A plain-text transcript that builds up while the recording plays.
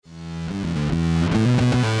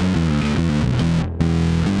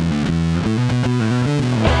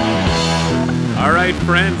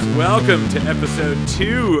friends. Welcome to episode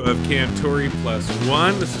 2 of Cantori Plus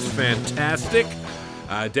One. This is fantastic.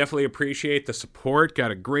 Definitely appreciate the support. Got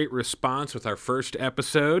a great response with our first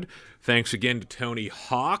episode. Thanks again to Tony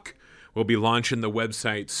Hawk. We'll be launching the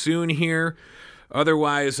website soon here.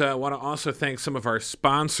 Otherwise, I want to also thank some of our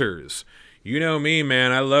sponsors. You know me,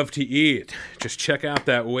 man. I love to eat. Just check out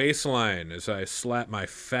that waistline as I slap my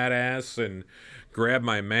fat ass and grab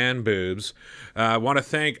my man boobs. I want to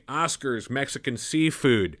thank Oscar's Mexican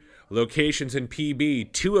Seafood. Locations in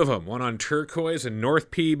PB, 2 of them. One on Turquoise and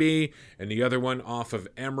North PB, and the other one off of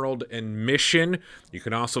Emerald and Mission. You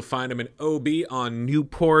can also find them in OB on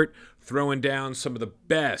Newport, throwing down some of the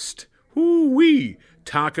best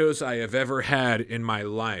tacos I have ever had in my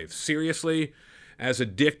life. Seriously, as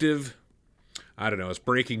addictive, I don't know, as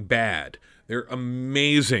Breaking Bad. They're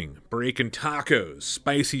amazing. Breaking tacos,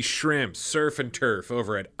 spicy shrimp, surf and turf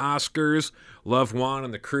over at Oscar's. Love Juan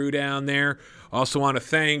and the crew down there. Also want to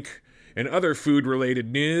thank, in other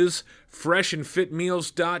food-related news,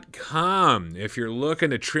 freshandfitmeals.com. If you're looking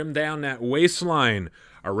to trim down that waistline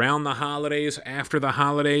around the holidays, after the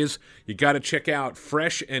holidays, you got to check out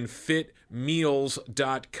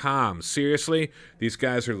freshandfitmeals.com. Seriously, these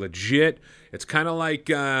guys are legit. It's kind of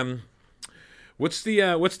like... What's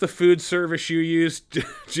the food service you use,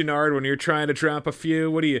 Gennard, when you're trying to drop a few?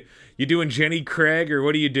 What are you doing Jenny Craig, or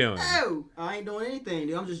what are you doing? Oh, I ain't doing anything,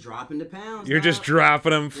 dude. I'm just dropping the pounds. You're just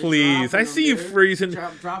dropping them, please. I see you freezing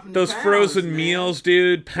those frozen meals,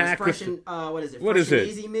 dude. Packed with what is it? What is it?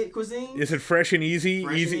 Easy cuisine? Is it fresh and easy?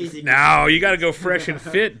 Fresh and easy. No, you got to go fresh and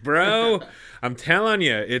fit, bro. I'm telling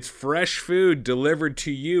you, it's fresh food delivered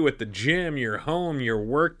to you at the gym, your home, your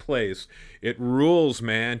workplace. It rules,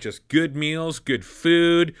 man. Just good meals, good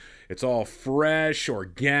food. It's all fresh,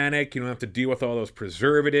 organic. You don't have to deal with all those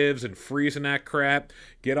preservatives and freezing that crap.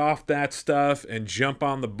 Get off that stuff and jump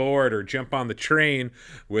on the board or jump on the train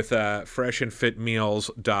with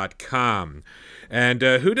freshandfitmeals.com. And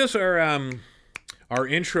who does our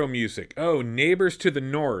intro music? Oh, Neighbors to the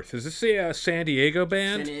North. Is this a San Diego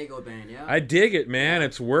band? San Diego band, yeah. I dig it, man.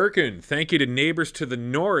 It's working. Thank you to Neighbors to the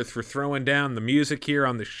North for throwing down the music here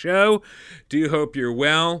on the show. Do hope you're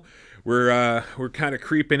well. We're kind of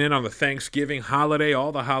creeping in on the Thanksgiving holiday,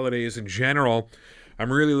 all the holidays in general.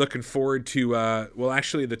 I'm really looking forward to,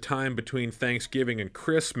 actually the time between Thanksgiving and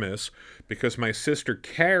Christmas, because my sister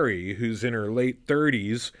Carrie, who's in her late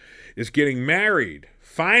 30s, is getting married.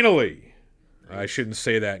 Finally! I shouldn't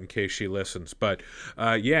say that in case she listens. But,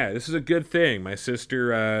 this is a good thing. My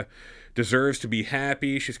sister deserves to be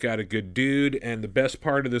happy. She's got a good dude. And the best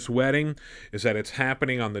part of this wedding is that it's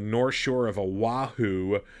happening on the north shore of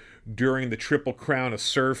Oahu during the Triple Crown of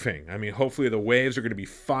surfing. I mean, hopefully the waves are going to be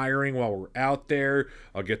firing while we're out there.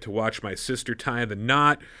 I'll get to watch my sister tie the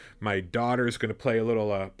knot. My daughter's going to play a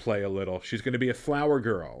little. She's going to be a flower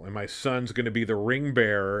girl. And my son's going to be the ring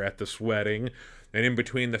bearer at this wedding. And in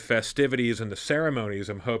between the festivities and the ceremonies,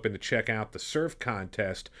 I'm hoping to check out the surf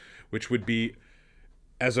contest, which would be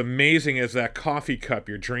as amazing as that coffee cup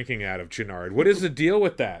you're drinking out of, Gennard. What is the deal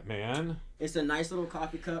with that, man? It's a nice little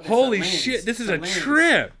coffee cup. Holy shit, this is a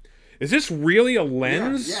trip. Is this really a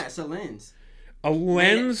lens? Yeah, it's a lens. A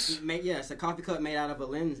lens? It's a coffee cup made out of a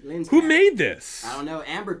lens. Who made this? I don't know.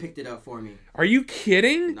 Amber picked it up for me. Are you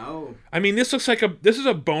kidding? No. I mean, this looks like this is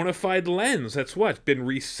a bona fide lens. That's what? Been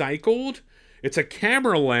recycled? It's a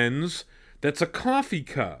camera lens that's a coffee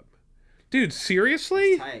cup. Dude, seriously?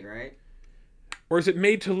 It's tight, right? Or is it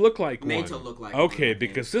made to look like one? Made to look like one. Okay,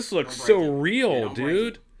 because this looks so real,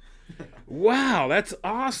 dude. Wow, that's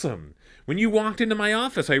awesome. When you walked into my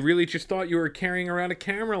office, I really just thought you were carrying around a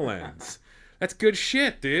camera lens. That's good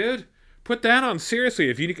shit, dude. Put that on.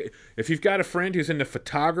 Seriously, if you've got a friend who's into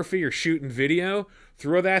photography or shooting video,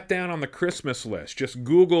 throw that down on the Christmas list. Just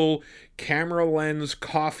Google camera lens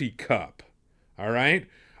coffee cup. All right?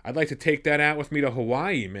 I'd like to take that out with me to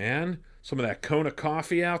Hawaii, man. Some of that Kona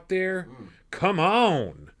coffee out there. Come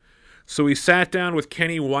on. So we sat down with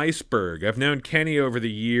Kenny Weissberg. I've known Kenny over the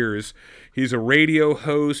years. He's a radio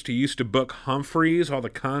host. He used to book Humphreys, all the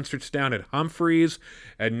concerts down at Humphreys.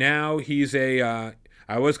 And now he's I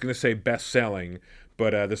was going to say best-selling,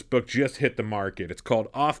 but this book just hit the market. It's called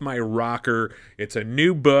Off My Rocker. It's a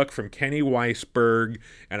new book from Kenny Weissberg,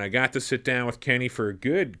 and I got to sit down with Kenny for a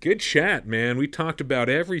good chat, man. We talked about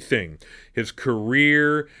everything. His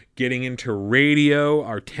career, getting into radio,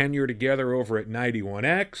 our tenure together over at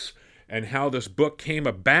 91X, and how this book came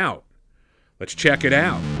about. Let's check it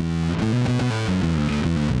out.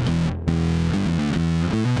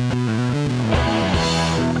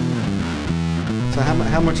 So how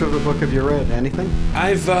How much of the book have you read? Anything?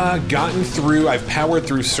 I've I've powered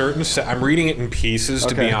through certain. I'm reading it in pieces,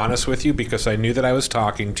 to be honest with you, because I knew that I was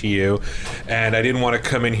talking to you, and I didn't want to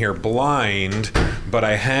come in here blind. But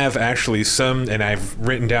I have actually and I've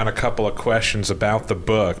written down a couple of questions about the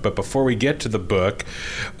book. But before we get to the book,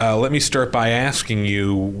 let me start by asking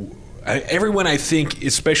you. Everyone, I think,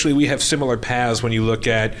 especially we have similar paths when you look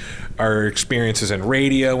at our experiences in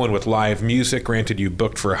radio and with live music. Granted, you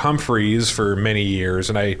booked for Humphreys for many years,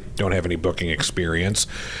 and I don't have any booking experience.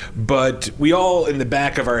 But we all, in the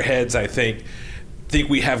back of our heads, I think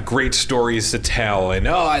we have great stories to tell. And,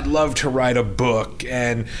 I'd love to write a book.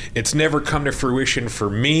 And it's never come to fruition for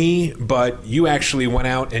me, but you actually went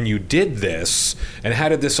out and you did this. And how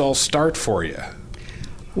did this all start for you?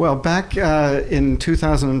 Well, back in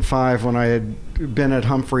 2005, when I had been at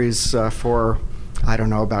Humphreys for, I don't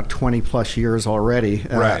know, about 20 plus years already,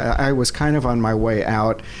 I was kind of on my way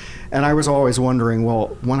out. And I was always wondering,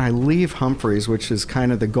 well, when I leave Humphreys, which is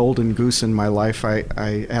kind of the golden goose in my life,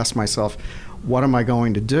 I asked myself, what am I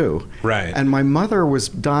going to do? Right. And my mother was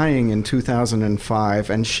dying in 2005,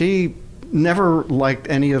 and she never liked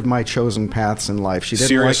any of my chosen paths in life. She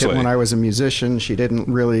didn't like it when I was a musician. She didn't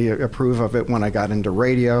really approve of it when I got into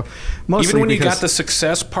radio. Mostly even when you got the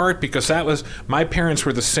success part, because my parents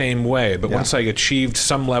were the same way, but once I achieved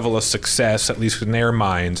some level of success, at least in their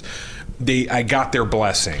minds, I got their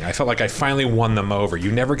blessing. I felt like I finally won them over.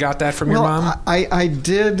 You never got that from your mom? I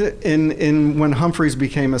did in when Humphreys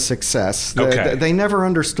became a success. They never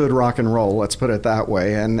understood rock and roll, let's put it that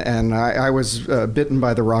way. And I was bitten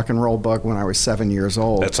by the rock and roll bug when I was 7 years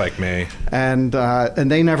old. That's like me. And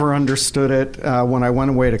they never understood it. When I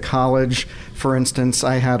went away to college, for instance,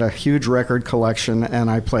 I had a huge record collection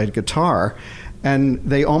and I played guitar. And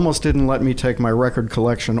they almost didn't let me take my record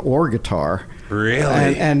collection or guitar.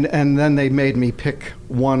 Really? And then they made me pick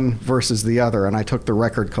one versus the other, and I took the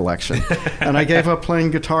record collection. And I gave up playing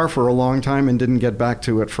guitar for a long time and didn't get back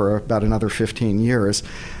to it for about another 15 years.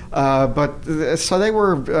 So they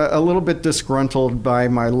were a little bit disgruntled by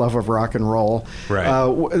my love of rock and roll.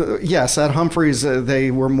 Right. Yes, at Humphreys they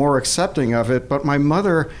were more accepting of it, but my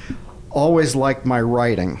mother always liked my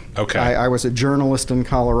writing. Okay. I was a journalist in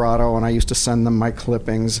Colorado, and I used to send them my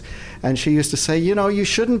clippings. And she used to say, you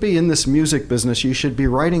shouldn't be in this music business. You should be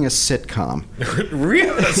writing a sitcom. Really?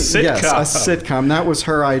 A sitcom? Yes, a sitcom. That was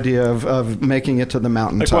her idea of making it to the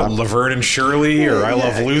mountaintop. Like what, Laverne and Shirley, or I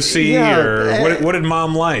Love Lucy, or what did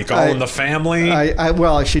Mom like? All in the Family?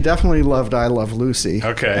 Well, she definitely loved I Love Lucy.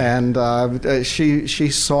 Okay. And she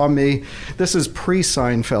saw me. This is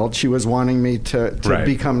pre-Seinfeld. She was wanting me to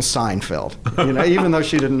become Seinfeld. Even though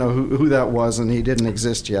she didn't know who that was and he didn't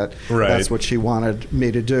exist yet. Right. That's what she wanted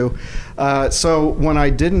me to do. So when I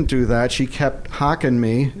didn't do that, she kept hocking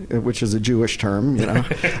me, which is a Jewish term,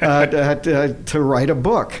 to write a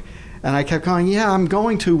book. And I kept going, I'm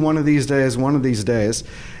going to one of these days.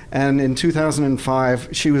 And in 2005,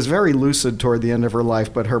 she was very lucid toward the end of her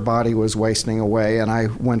life, but her body was wasting away. And I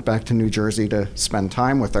went back to New Jersey to spend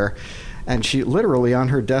time with her. And she literally, on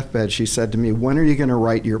her deathbed, she said to me, when are you going to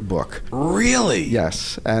write your book? Really?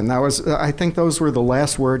 Yes. And that was, I think those were the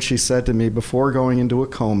last words she said to me before going into a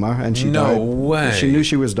coma. And she died. No way. She knew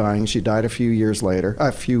she was dying. She died a few days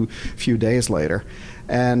later.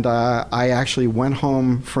 And I actually went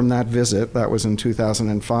home from that visit, that was in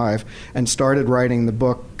 2005, and started writing the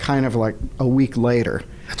book kind of like a week later.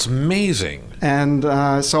 That's amazing. And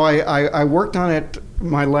so I worked on it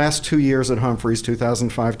my last 2 years at Humphreys,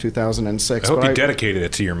 2005, 2006. I hope you dedicated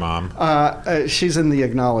it to your mom. She's in the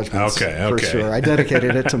acknowledgments, for sure. I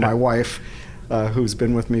dedicated it to my wife, who's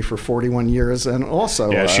been with me for 41 years, and also...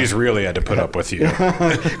 Yeah, she's really had to put up with you.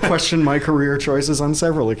 Questioned my career choices on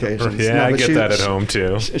several occasions. Yeah, I get that at home,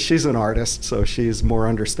 too. She's an artist, so she's more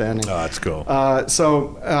understanding. Oh, that's cool.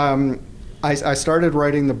 I started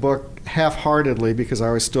writing the book half-heartedly because I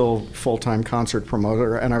was still full-time concert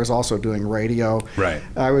promoter, and I was also doing radio. Right.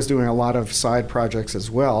 I was doing a lot of side projects as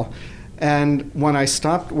well. And when I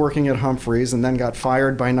stopped working at Humphreys and then got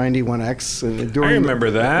fired by 91X during I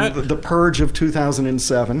remember that. The purge of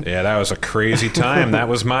 2007. Yeah, that was a crazy time. That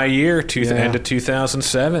was my year, end of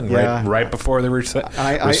 2007, right before the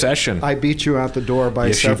recession. I beat you out the door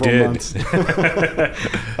by several months.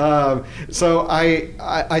 So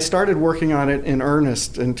I started working on it in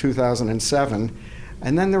earnest in 2007.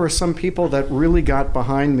 And then there were some people that really got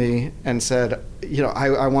behind me and said,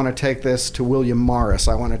 I want to take this to William Morris.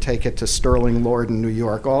 I want to take it to Sterling Lord in New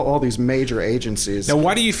York. All these major agencies. Now,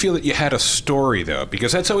 why do you feel that you had a story, though?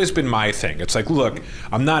 Because that's always been my thing. It's like, look,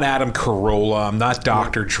 I'm not Adam Carolla. I'm not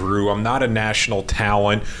Dr. Drew. I'm not a national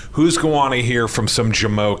talent. Who's going to want to hear from some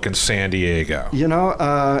jamoke in San Diego?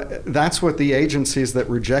 That's what the agencies that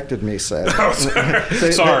rejected me said. Oh,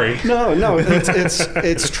 sorry. No,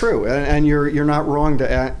 it's true, and you're not wrong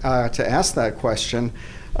to ask that question.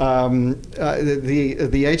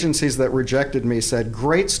 The agencies that rejected me said,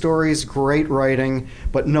 great stories, great writing,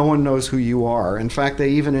 but no one knows who you are. In fact,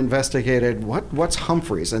 they even investigated what's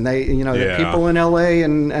Humphreys, and they, the people in L.A.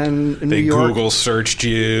 and New York. They Google searched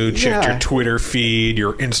you, checked your Twitter feed,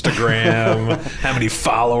 your Instagram. How many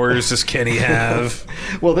followers does Kenny have?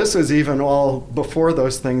 Well, this was even all before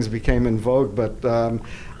those things became in vogue, but.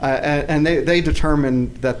 And they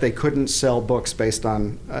determined that they couldn't sell books based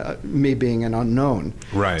on me being an unknown.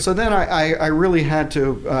 Right. So then I really had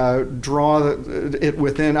to draw it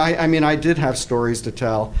within. I did have stories to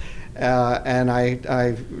tell, and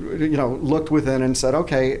I looked within and said,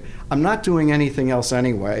 okay, I'm not doing anything else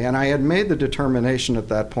anyway. And I had made the determination at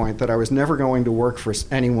that point that I was never going to work for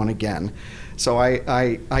anyone again. So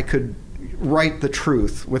I could write the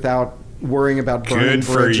truth without worrying about burning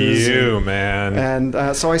bridges. Good for you, man. And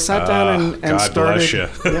so I sat down and God started. Bless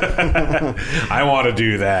you. I want to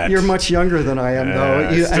do that. You're much younger than I am, though.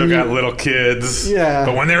 I still got little kids. Yeah.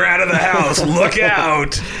 But when they're out of the house, look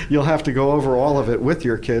out. You'll have to go over all of it with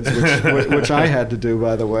your kids, which I had to do,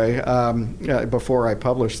 by the way, before I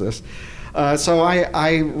published this. So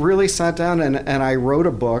I really sat down and I wrote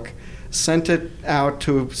a book, sent it out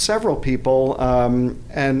to several people,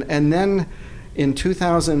 and then in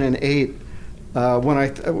 2008, when I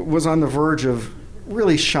was on the verge of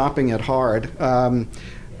really shopping it hard,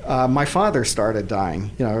 my father started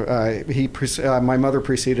dying. My mother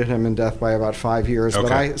preceded him in death by about 5 years.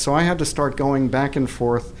 Okay. But I had to start going back and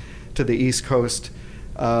forth to the East Coast,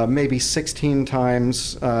 maybe 16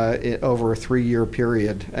 times over a 3-year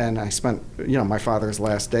period, and I spent my father's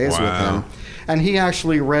last days with him. And he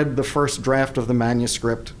actually read the first draft of the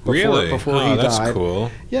manuscript before he died. That's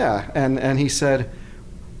cool. Yeah, and he said,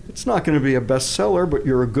 it's not going to be a bestseller, but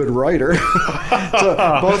you're a good writer.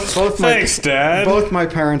 So Thanks, Dad. Both my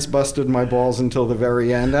parents busted my balls until the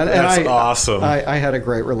very end. And That's awesome. I had a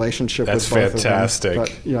great relationship with both fantastic. of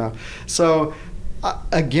them. But, yeah. So,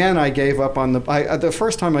 again, I gave up on the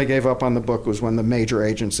first time I gave up on the book was when the major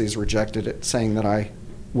agencies rejected it, saying that I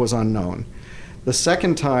was unknown. The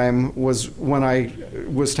second time was when I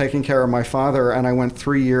was taking care of my father, and I went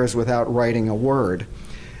 3 years without writing a word.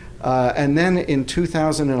 And then in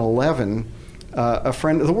 2011, a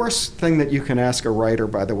friend, the worst thing that you can ask a writer,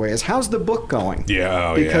 by the way, is, how's the book going?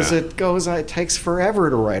 Yeah, because it takes forever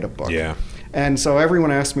to write a book. Yeah. And so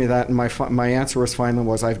everyone asked me that, and my answer was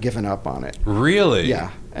finally I've given up on it. Really? Yeah.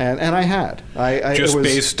 And I had.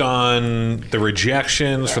 Based on the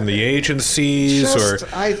rejections from the agencies, or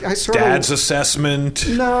Dad's assessment?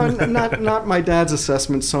 No, not my dad's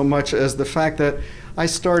assessment so much as the fact that I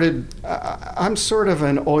started. I'm sort of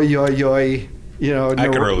an oi,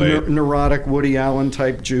 neurotic Woody Allen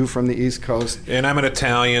type Jew from the East Coast. And I'm an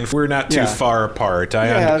Italian. We're not too far apart.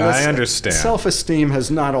 I understand. Self-esteem has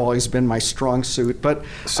not always been my strong suit, but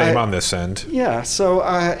same on this end. Yeah. So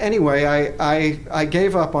anyway, I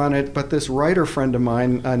gave up on it, but this writer friend of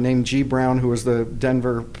mine named G. Brown, who was the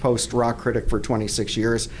Denver Post rock critic for 26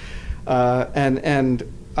 years, he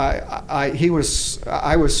was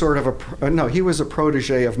a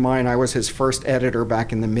protege of mine. I was his first editor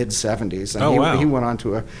back in the mid-'70s. And he went on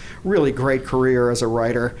to a really great career as a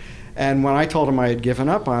writer. And when I told him I had given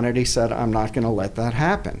up on it, he said, I'm not going to let that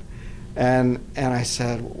happen. And I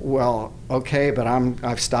said, well, okay, but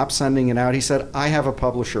I've stopped sending it out. He said, I have a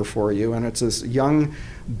publisher for you. And it's this young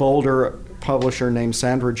Boulder publisher named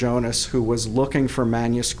Sandra Jonas, who was looking for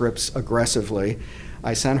manuscripts aggressively.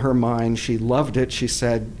 I sent her mine. She loved it. She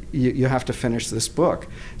said, you have to finish this book.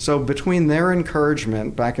 So between their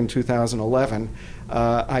encouragement back in 2011,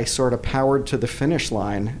 I sort of powered to the finish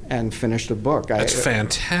line and finished a book. That's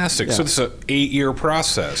fantastic. Yeah. So it's an 8-year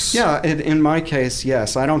process. Yeah, in my case,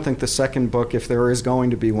 yes. I don't think the second book, if there is going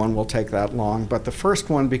to be one, will take that long. But the first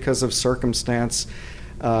one, because of circumstance,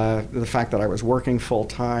 the fact that I was working full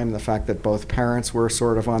time, the fact that both parents were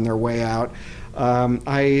sort of on their way out,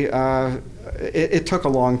 it took a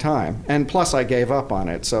long time. And plus, I gave up on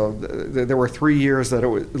it. So there were 3 years that it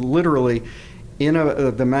was literally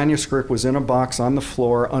the manuscript was in a box on the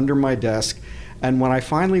floor under my desk. And when I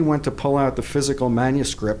finally went to pull out the physical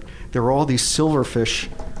manuscript, there were all these silverfish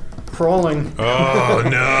crawling. Oh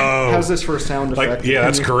no! How's this for a sound effect? Yeah,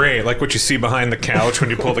 that's great. Like what you see behind the couch when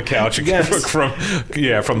you pull the couch Yes.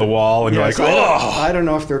 from the wall, and Yes, you're like, oh. I don't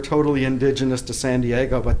know if they're totally indigenous to San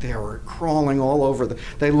Diego, but they were crawling all over.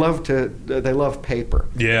 They love paper.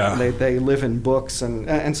 Yeah. They live in books,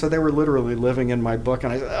 and so they were literally living in my book.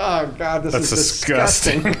 And I said, oh God, this That's is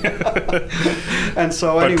disgusting. And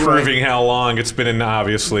so But anyway, proving how long it's been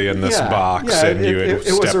obviously in this box, and you had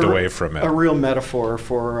stepped away from it. A real metaphor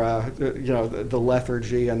for the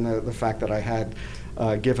lethargy and the fact that I had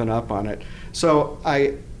given up on it. So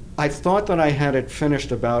I thought that I had it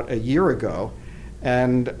finished about a year ago,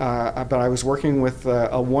 but I was working with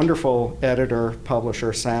a wonderful editor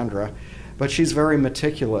publisher, Sandra. But she's very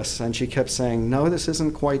meticulous, and she kept saying, "No, this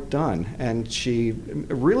isn't quite done." And she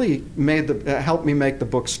really helped me make the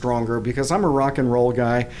book stronger, because I'm a rock and roll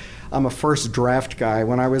guy. I'm a first draft guy.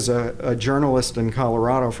 When I was a journalist in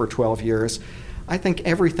Colorado for 12 years, I think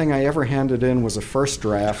everything I ever handed in was a first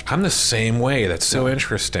draft. I'm the same way. That's so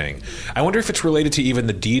interesting. I wonder if it's related to even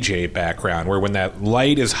the DJ background, where when that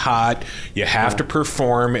light is hot, you have to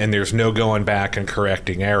perform, and there's no going back and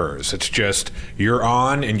correcting errors. It's just you're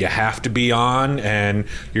on, and you have to be on, and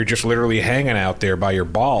you're just literally hanging out there by your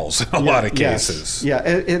balls in a lot of cases. Yeah,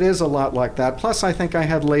 it is a lot like that. Plus, I think I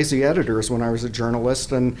had lazy editors when I was a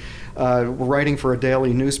journalist, and writing for a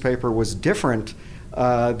daily newspaper was different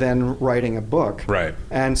than writing a book. Right.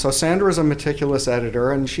 And so Sandra is a meticulous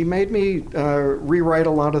editor, and she made me rewrite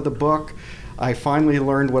a lot of the book. I finally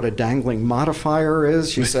learned what a dangling modifier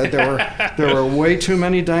is. She said there were way too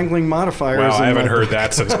many dangling modifiers. Wow, I haven't book. heard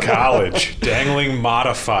that since college. Dangling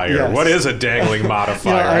modifier. Yes. What is a dangling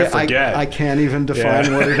modifier? I forget. I can't even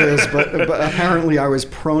define what it is, but apparently I was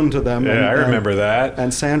prone to them. Yeah, I remember that.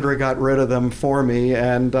 And Sandra got rid of them for me.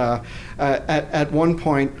 And at one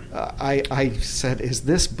point, I said, "Is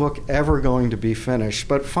this book ever going to be finished?"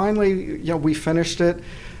 But finally, we finished it.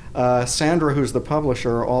 Sandra, who's the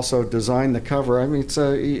publisher, also designed the cover. I mean,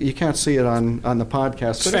 you can't see it on the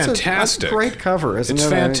podcast. It's fantastic. It's a great cover, isn't it? It's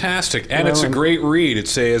fantastic, and it's a great read.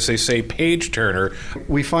 It's as they say, page turner.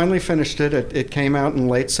 We finally finished it. It came out in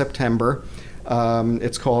late September.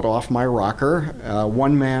 It's called Off My Rocker,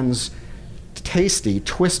 one man's tasty,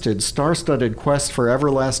 twisted, star-studded quest for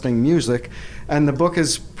everlasting music. And the book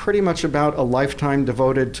is pretty much about a lifetime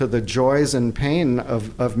devoted to the joys and pain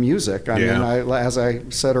of music. I mean, as I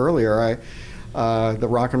said earlier, the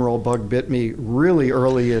rock and roll bug bit me really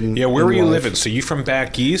early in Yeah, where were you life. living? So you from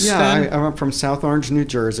back east Yeah, then? I'm from South Orange, New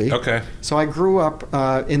Jersey. Okay. So I grew up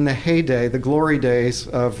in the heyday, the glory days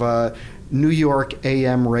of New York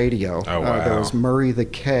AM radio. Oh, wow. There was Murray the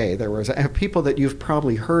K. There was people that you've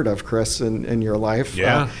probably heard of, Chris, in your life.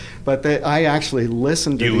 Yeah. But I actually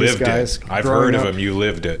listened to You these lived guys. it. I've growing heard of up. them. You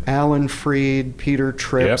lived it. Alan Freed, Peter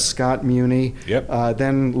Tripp, Yep. Scott Muni. Yep.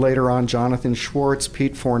 Then later on, Jonathan Schwartz,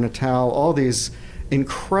 Pete Fornatal, all these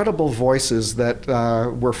incredible voices that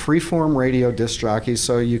were freeform radio disc jockeys,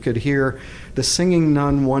 so you could hear the Singing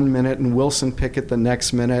Nun 1 minute and Wilson Pickett the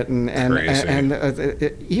next minute,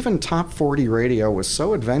 and even top 40 radio was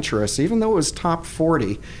so adventurous, even though it was top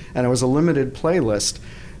 40 and it was a limited playlist.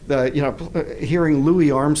 Hearing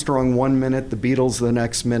Louis Armstrong 1 minute, the Beatles the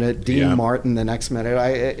next minute, Dean Martin the next minute,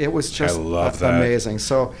 it was just amazing.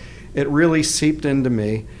 So it really seeped into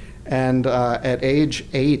me. And at age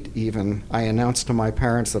 8, even, I announced to my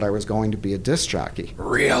parents that I was going to be a disc jockey.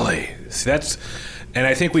 Really? And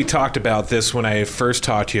I think we talked about this when I first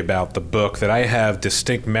talked to you about the book, that I have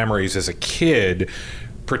distinct memories as a kid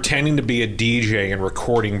pretending to be a DJ and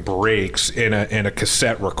recording breaks in a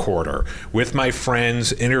cassette recorder with my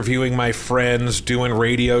friends, interviewing my friends, doing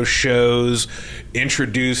radio shows,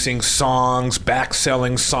 introducing songs,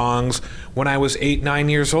 back-selling songs when I was 8, 9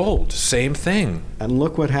 years old. Same thing. And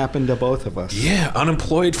look what happened to both of us. Yeah,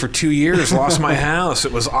 unemployed for 2 years, lost my house.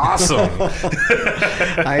 It was awesome.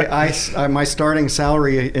 My starting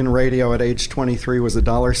salary in radio at age 23 was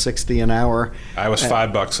 $1.60 an hour. I was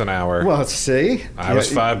 $5 an hour. Well, see? I was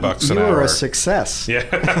 $5 an hour. You were a success. Yeah,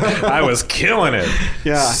 I was killing it.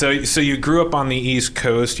 Yeah. So you grew up on the East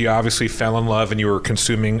Coast. You obviously fell in love, and you were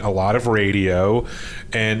consuming a lot of radio.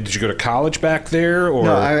 And did you go to college back there? Or?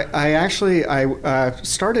 No, I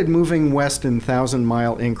started moving west in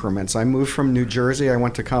 1,000-mile increments. I moved from New Jersey. I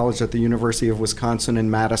went to college at the University of Wisconsin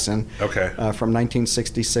in Madison. Okay. From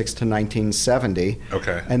 1966 to 1970.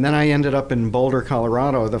 Okay. And then I ended up in Boulder,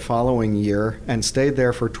 Colorado the following year and stayed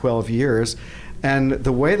there for 12 years. And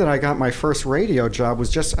the way that I got my first radio job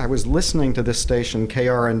was I was listening to this station,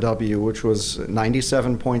 KRNW, which was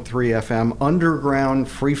 97.3 FM, underground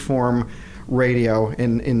freeform radio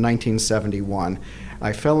in 1971.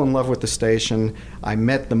 I fell in love with the station. I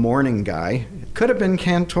met the morning guy. Could have been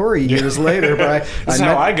Cantori years later, but That's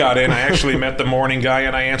how I got in. I actually met the morning guy,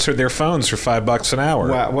 and I answered their phones for $5 an hour.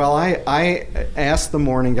 Well, I asked the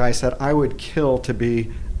morning guy, I said, I would kill to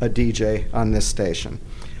be a DJ on this station.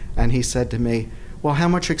 And he said to me, well, how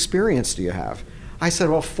much experience do you have? I said,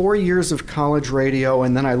 well, 4 years of college radio,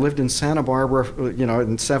 and then I lived in Santa Barbara,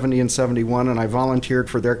 in 70 and 71, and I volunteered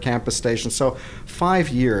for their campus station, so 5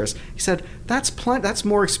 years. He said, that's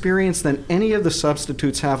more experience than any of the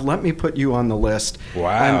substitutes have. Let me put you on the list.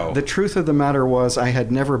 Wow. And the truth of the matter was I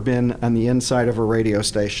had never been on the inside of a radio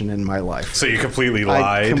station in my life. So you completely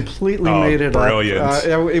lied? I completely made it brilliant. up.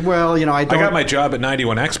 Well, I don't... I got my job at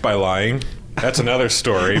 91X by lying. That's another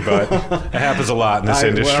story, but it happens a lot in this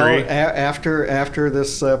industry. Well, after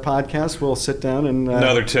this podcast, we'll sit down and...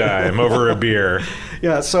 Another time, over a beer.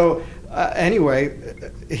 Yeah, so anyway,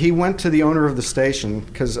 he went to the owner of the station,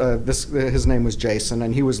 because his name was Jason,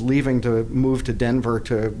 and he was leaving to move to Denver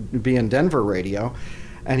to be in Denver radio.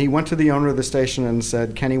 And he went to the owner of the station and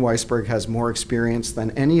said, Kenny Weissberg has more experience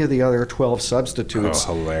than any of the other 12 substitutes.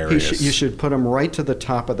 Oh, hilarious. You should put him right to the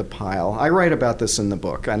top of the pile. I write about this in the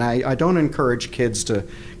book, and I don't encourage kids to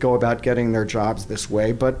go about getting their jobs this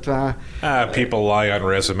way, but... people lie on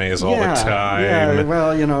resumes all the time. Yeah,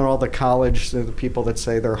 well, all the college, the people that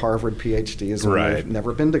say they're Harvard PhDs and Right. they've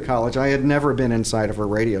never been to college. I had never been inside of a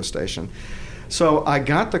radio station. So I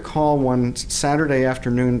got the call one Saturday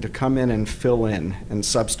afternoon to come in and fill in and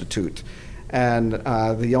substitute. And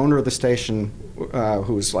the owner of the station,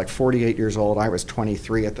 who was like 48 years old, I was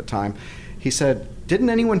 23 at the time, he said, didn't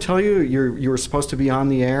anyone tell you you were supposed to be on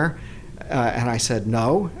the air? And I said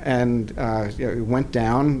no, and went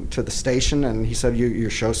down to the station, and he said, your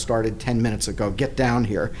show started 10 minutes ago. Get down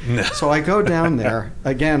here. No. So I go down there.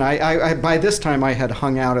 Again, I by this time I had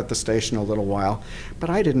hung out at the station a little while, but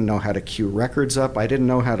I didn't know how to cue records up. I didn't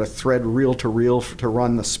know how to thread reel-to-reel to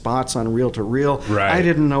run the spots on reel-to-reel. Right. I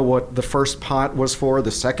didn't know what the first pot was for, the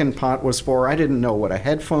second pot was for. I didn't know what a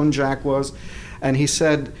headphone jack was. And he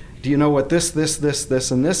said, do you know what this,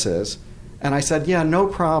 and this is? And I said, yeah, no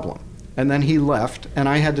problem. And then he left, and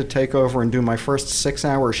I had to take over and do my first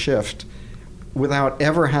 6-hour shift without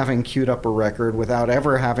ever having queued up a record, without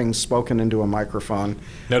ever having spoken into a microphone.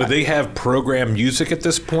 Now, do they have programmed music at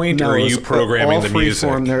this point, No, or are it was you programming all the free music?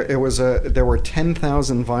 form. There were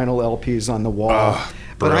 10,000 vinyl LPs on the wall. Oh,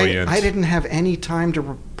 but brilliant. I didn't have any time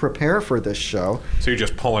to prepare for this show. So you're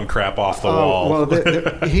just pulling crap off the wall.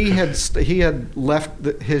 Well, he had left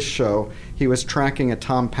his show. He was tracking a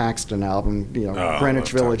Tom Paxton album,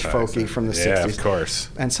 Greenwich Village folky from the 60s. Yeah, of course.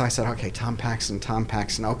 And so I said, okay, Tom Paxton.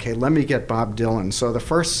 Okay, let me get Bob Dylan. So the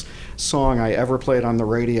first song I ever played on the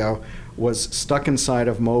radio was Stuck Inside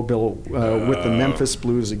of Mobile with the Memphis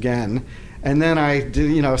Blues again. And then I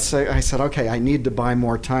did, I said, okay, I need to buy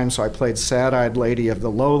more time. So I played Sad-Eyed Lady of the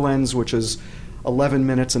Lowlands, which is 11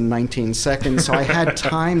 minutes and 19 seconds. So I had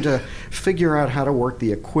time to figure out how to work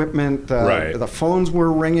the equipment. Right. The phones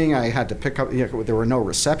were ringing. I had to pick up, there were no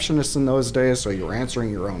receptionists in those days, so you were answering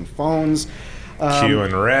your own phones.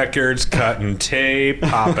 Queuing records, cutting tape,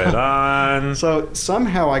 pop it on. So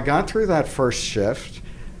somehow I got through that first shift.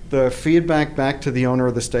 The feedback back to the owner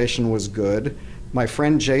of the station was good. My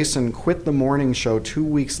friend Jason quit the morning show 2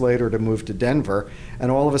 weeks later to move to Denver,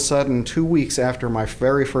 and all of a sudden, 2 weeks after my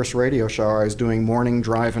very first radio show, I was doing morning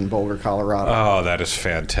drive in Boulder, Colorado. Oh, that is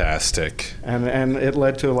fantastic. And it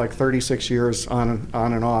led to like 36 years on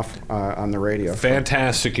and off on the radio.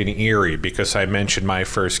 Fantastic and eerie, because I mentioned my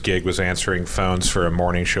first gig was answering phones for a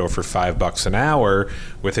morning show for $5 an hour.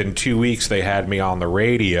 Within 2 weeks, they had me on the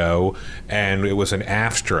radio, and it was an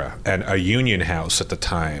AFTRA and a union house at the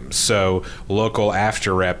time. So local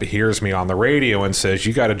AFTRA rep hears me on the radio and says,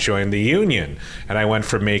 you got to join the union. And I went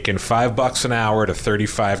from making $5 an hour to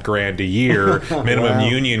 $35,000 a year minimum Wow.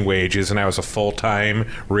 union wages, and I was a full-time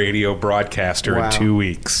radio broadcaster Wow. in 2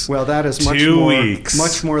 weeks. Well, that is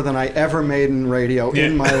much more than I ever made in radio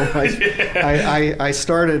in my life. I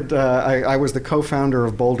started, I was the co-founder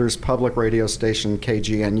of Boulder's public radio station,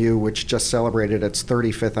 KGNU, which just celebrated its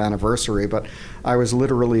 35th anniversary, but I was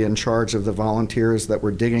literally in charge of the volunteers that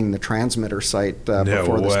were digging the transmitter site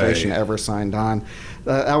before the station ever signed on.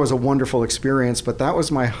 That was a wonderful experience, but that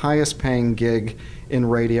was my highest paying gig in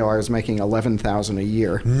radio. I was making $11,000 a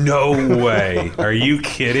year. No way. Are you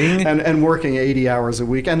kidding? And working 80 hours a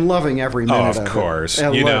week and loving every minute of it. Of course.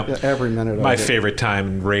 Every minute of it. My favorite time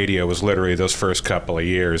in radio was literally those first couple of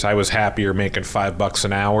years. I was happier making $5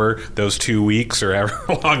 an hour those 2 weeks or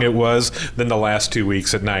however long it was than the last 2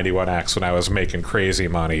 weeks at 91X when I was making crazy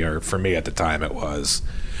money, or for me at the time it was.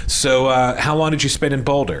 So how long did you spend in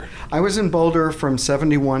Boulder? I was in Boulder from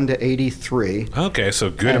 71 to 83. Okay, so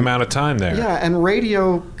good amount of time there. Yeah, and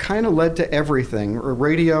radio kind of led to everything.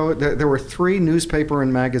 Radio, there were 3 newspaper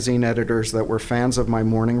and magazine editors that were fans of my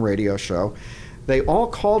morning radio show. They all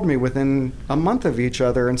called me within a month of each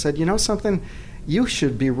other and said, you know something, you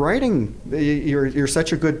should be writing. You're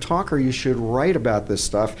such a good talker, you should write about this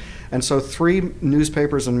stuff. And so 3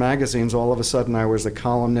 newspapers and magazines, all of a sudden I was a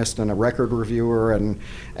columnist and a record reviewer and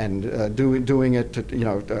doing it,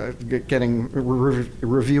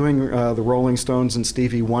 reviewing the Rolling Stones and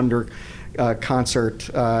Stevie Wonder concert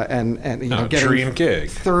and getting dream gig.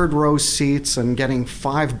 3rd row seats and getting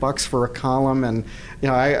 $5 for a column. And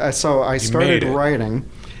I started writing.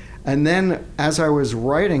 And then as I was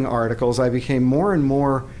writing articles, I became more and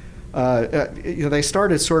more, they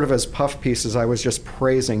started sort of as puff pieces. I was just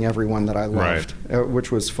praising everyone that I loved,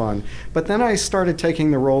 which was fun. But then I started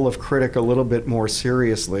taking the role of critic a little bit more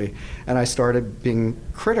seriously, and I started being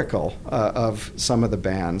critical of some of the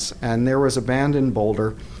bands. And there was a band in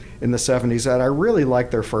Boulder in the 70s that I really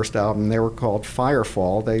liked their first album. They were called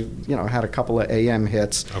Firefall. They, had a couple of AM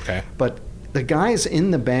hits. Okay. But the guys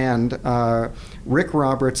in the band, Rick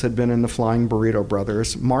Roberts had been in the Flying Burrito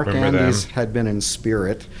Brothers. Mark Andes had been in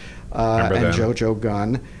Spirit, and JoJo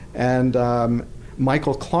Gunn. And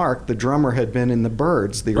Michael Clark, the drummer, had been in the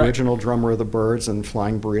Byrds, the original drummer of the Byrds and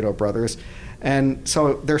Flying Burrito Brothers. And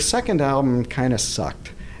so their second album kind of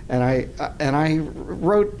sucked. And I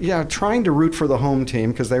wrote, trying to root for the home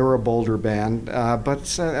team because they were a Boulder band.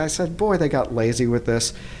 But I said, boy, they got lazy with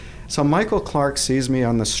this. So Michael Clark sees me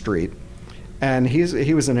on the street. And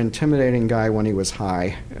he was an intimidating guy when he was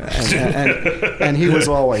high, and he was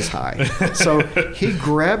always high. So he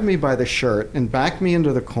grabbed me by the shirt and backed me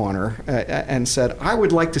into the corner and said, I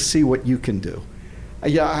would like to see what you can do.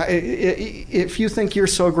 If you think you're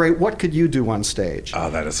so great, what could you do on stage?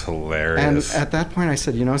 Oh, that is hilarious. And at that point I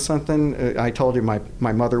said, you know something? I told you my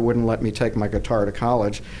mother wouldn't let me take my guitar to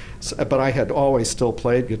college, but I had always still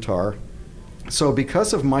played guitar. So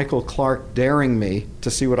because of Michael Clark daring me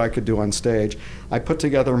to see what I could do on stage, I put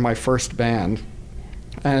together my first band.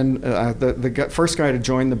 And the first guy to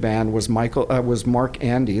join the band was Mark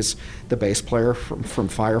Andes, the bass player from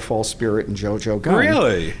Firefall, Spirit, and JoJo Gunn.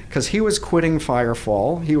 Really? Because he was quitting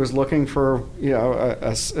Firefall. He was looking for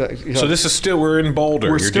So this is still, we're in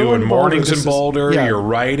Boulder. You're doing mornings in Boulder. You're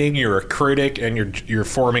writing. You're a critic, and you're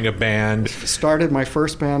forming a band. Started my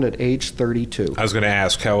first band at age 32. I was going to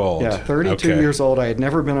ask how old. Yeah, 32 years old. I had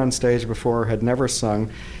never been on stage before. Had never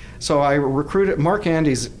sung. So I recruited, Mark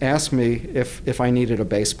Andes asked me if I needed a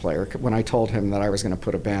bass player when I told him that I was going to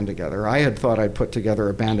put a band together. I had thought I'd put together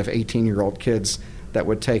a band of 18-year-old kids that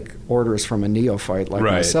would take orders from a neophyte like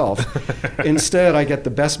myself. Instead, I get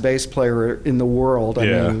the best bass player in the world. I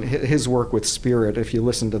mean, his work with Spirit, if you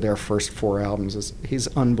listen to their first 4 albums, he's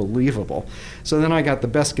unbelievable. So then I got the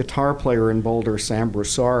best guitar player in Boulder, Sam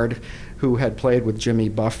Broussard, who had played with Jimmy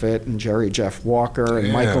Buffett and Jerry Jeff Walker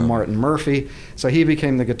and Michael Martin Murphy. So he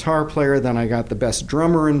became the guitar player. Then I got the best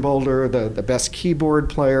drummer in Boulder, the best keyboard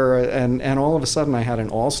player, and all of a sudden I had an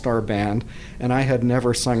all-star band, and I had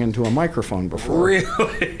never sung into a microphone before.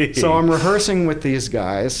 Really? So I'm rehearsing with these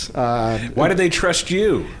guys. Why did they trust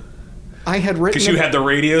you? I had written... Because you had the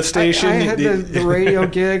radio station? I had the radio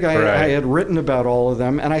gig. I had written about all of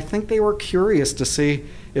them, and I think they were curious to see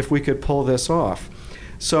if we could pull this off.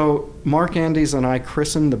 So Mark Andes and I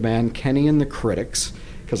christened the band Kenny and the Critics,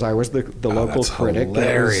 because I was the local critic.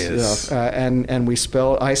 Hilarious. And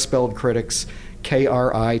I spelled critics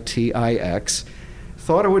Kritix.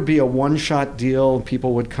 Thought it would be a one-shot deal.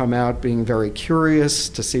 People would come out being very curious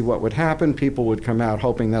to see what would happen. People would come out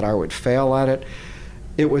hoping that I would fail at it.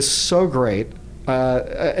 It was so great.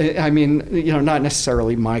 I mean, not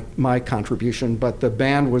necessarily my contribution, but the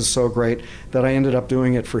band was so great that I ended up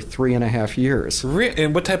doing it for 3.5 years.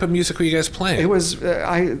 And what type of music were you guys playing? It was,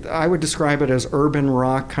 I would describe it as urban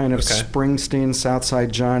rock, kind of Springsteen,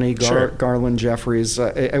 Southside Johnny, Garland Jeffries.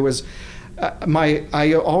 It was...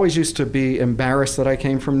 I always used to be embarrassed that I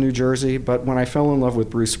came from New Jersey, but when I fell in love with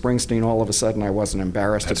Bruce Springsteen, all of a sudden I wasn't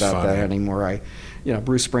embarrassed about that anymore.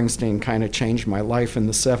 Bruce Springsteen kind of changed my life in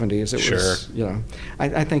the 70s. It was,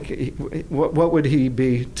 I think, what would he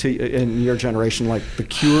be in your generation, like The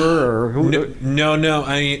Cure or who? No.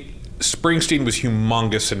 I mean, Springsteen was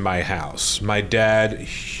humongous in my house. My dad,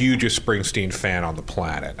 hugest Springsteen fan on the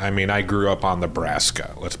planet. I mean, I grew up on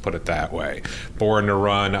Nebraska, let's put it that way. Born to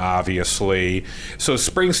Run, obviously. So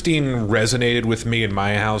Springsteen resonated with me in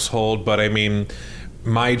my household, but I mean,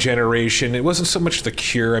 my generation, it wasn't so much The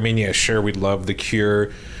Cure. I mean, yeah, sure, we loved The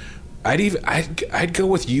Cure. I'd go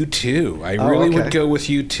with U2. I really would go with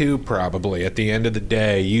U2 probably. At the end of the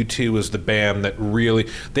day, U2 was the band that really,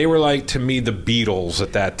 they were like, to me, the Beatles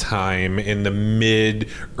at that time in the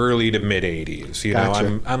early to mid 80s. You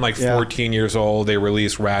know, I'm like 14 years old. They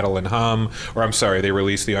released Rattle and Hum, or I'm sorry, they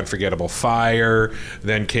released The Unforgettable Fire,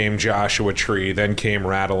 then came Joshua Tree, then came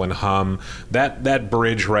Rattle and Hum. That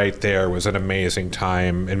bridge right there was an amazing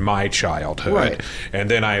time in my childhood. Right. And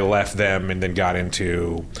then I left them and then got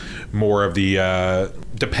into more of the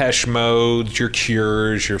Depeche Modes, your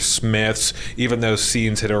Cures, your Smiths. Even those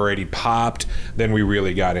scenes had already popped. Then we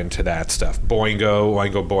really got into that stuff.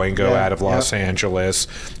 Boingo out of Los Angeles.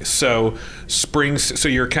 So so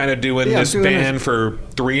you're kind of doing this band for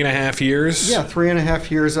 3.5 years? Yeah, 3.5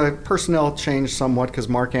 years. Personnel changed somewhat because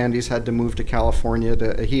Mark Andes had to move to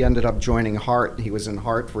California. He ended up joining Heart. He was in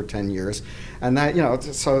Heart for 10 years. And that,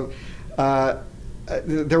 so...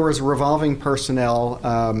 there was revolving personnel.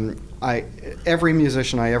 Every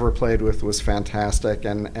musician I ever played with was fantastic,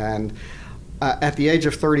 and at the age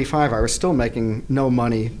of 35, I was still making no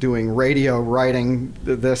money doing radio, writing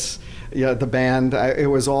the band. It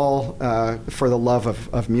was all for the love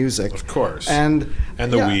of music, of course, and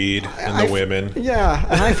the weed and the women. Yeah,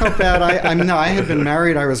 and I felt bad. I had been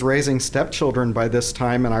married. I was raising stepchildren by this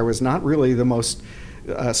time, and I was not really the most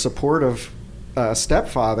supportive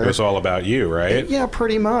stepfather. It was all about you, right? Yeah,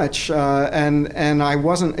 pretty much. And I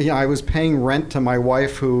wasn't. I was paying rent to my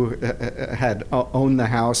wife, who had owned the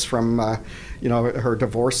house from, her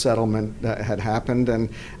divorce settlement had happened, and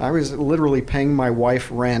I was literally paying my wife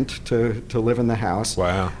rent to live in the house.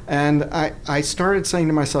 Wow. And I started saying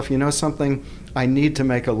to myself, something, I need to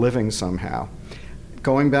make a living somehow.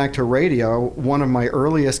 Going back to radio, one of my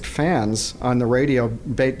earliest fans on the radio,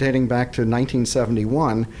 dating back to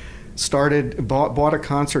 1971. Bought a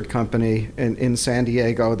concert company in San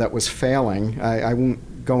Diego that was failing. I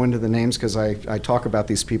won't go into the names because I talk about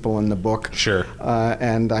these people in the book. Sure.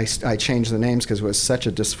 And I changed the names because it was such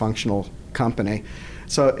a dysfunctional company.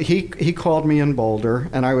 So he called me in Boulder,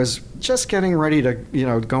 and I was just getting ready to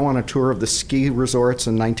go on a tour of the ski resorts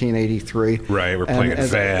in 1983. Right, we're playing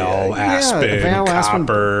Vail, Aspen,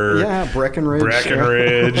 Copper,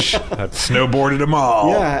 Breckenridge. I snowboarded them all.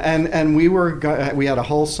 Yeah, and we had a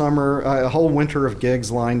whole summer, a whole winter of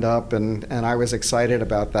gigs lined up, and I was excited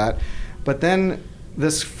about that. But then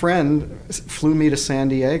this friend flew me to San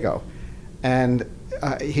Diego, and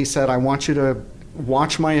he said, I want you to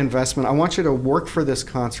watch my investment. I want you to work for this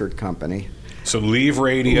concert company. So leave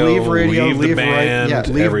radio, leave the band,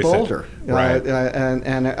 leave everything. Boulder. Right.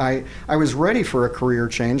 And I was ready for a career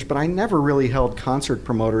change, but I never really held concert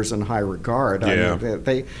promoters in high regard. Yeah. I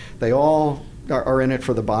mean, they all are in it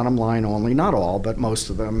for the bottom line only. Not all, but most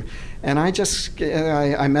of them. And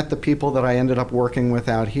I met the people that I ended up working with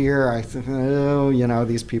out here. I thought,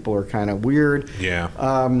 these people are kind of weird. Yeah.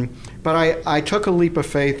 But I took a leap of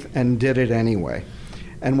faith and did it anyway.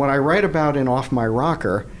 And what I write about in Off My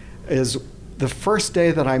Rocker is the first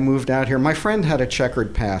day that I moved out here. My friend had a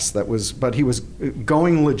checkered past but he was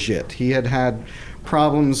going legit. He had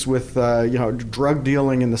problems with drug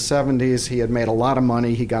dealing in the 70s. He had made a lot of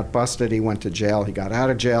money. He got busted. He went to jail. He got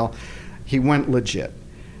out of jail. He went legit.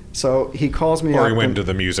 So he calls me up. Or he up went into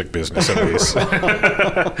the music business, at least.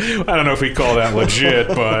 I don't know if he called that legit,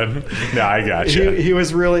 but no, I got you. He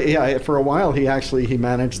was really, for a while, he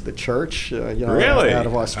managed the church, really? Out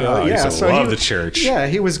of Australia. Oh, yeah, so love the church. Yeah,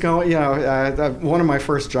 he was going, one of my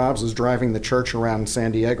first jobs was driving the church around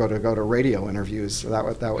San Diego to go to radio interviews. So that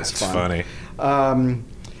was That's fun. Funny.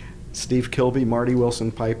 Steve Kilby, Marty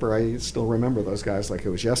Wilson Piper, I still remember those guys like it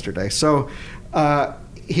was yesterday. So,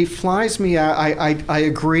 he flies me out. I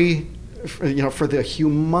agree, for the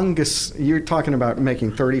humongous. You're talking about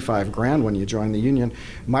making $35,000 when you join the union.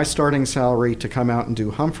 My starting salary to come out and do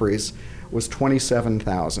Humphreys was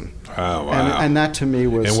 $27,000. Oh wow! And that to me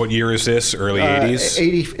was. And what year is this? Early 80s.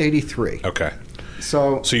 83. Okay.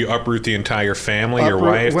 So you uproot the entire family, your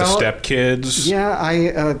wife, the stepkids?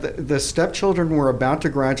 Yeah, the stepchildren were about to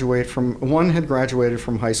graduate one had graduated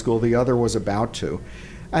from high school, the other was about to.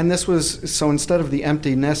 And this was, so instead of the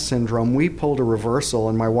empty nest syndrome, we pulled a reversal,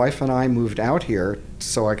 and my wife and I moved out here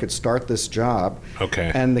so I could start this job.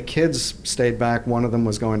 Okay. And the kids stayed back. One of them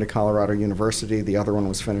was going to Colorado University. The other one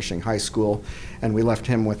was finishing high school. And we left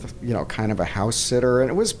him with, kind of a house sitter, and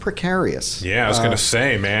it was precarious. Yeah, I was going to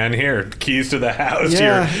say, man, here, keys to the house.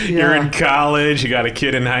 Yeah, you're in college. You got a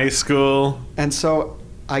kid in high school. And so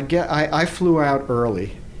I flew out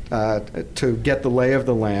early. To get the lay of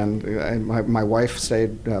the land. My wife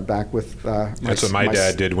stayed back with That's what my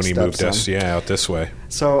dad did when he moved us out this way.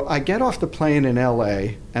 So I get off the plane in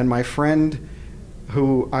L.A., and my friend,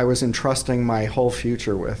 who I was entrusting my whole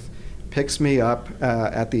future with, picks me up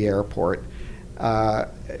at the airport.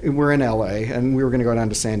 We're in L.A., and we were going to go down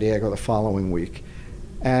to San Diego the following week.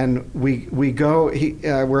 And we go,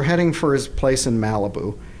 we're heading for his place in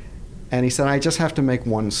Malibu. And he said, I just have to make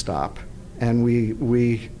one stop. And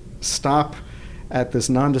we stop at this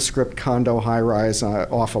nondescript condo high-rise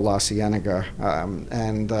off of La Cienega.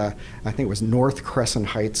 I think it was North Crescent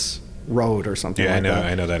Heights Road or something like that.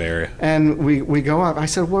 I know that area. And we go up. I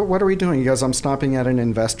said, what are we doing? He goes, I'm stopping at an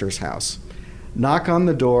investor's house. Knock on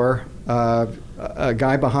the door. A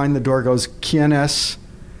guy behind the door goes, ¿Quién es?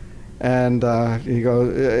 And he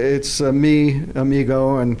goes, it's me,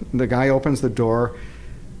 amigo. And the guy opens the door.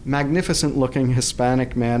 Magnificent-looking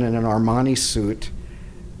Hispanic man in an Armani suit.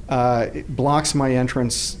 Blocks my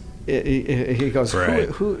entrance. He goes, right.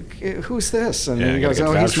 Who's this? And he goes,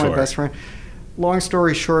 he's my best friend. Long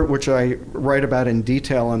story short, which I write about in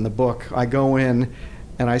detail in the book, I go in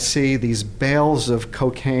and I see these bales of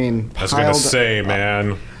cocaine piled. I was going to say,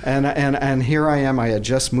 man. And here I am. I had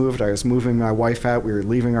just moved. I was moving my wife out. We were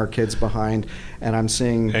leaving our kids behind. And I'm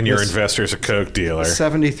seeing... And your investor's a coke dealer.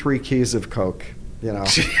 73 keys of coke. You know,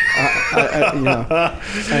 and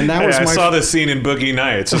that was I saw this scene in Boogie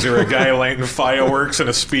Nights. Is there a guy lighting fireworks in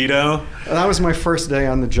a Speedo? That was my first day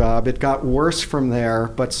on the job. It got worse from there,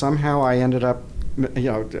 but somehow I ended up,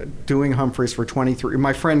 doing Humphreys for 23.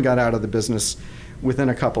 My friend got out of the business within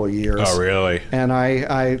a couple of years. Oh, really? And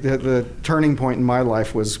the turning point in my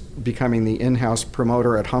life was becoming the in-house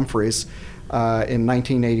promoter at Humphreys. In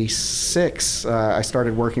 1986, I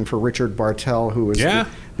started working for Richard Bartell, who was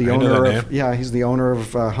the owner of he's the owner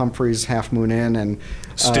of Humphreys Half Moon Inn, and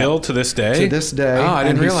still to this day. To this day, oh, I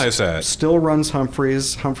didn't realize that. Still runs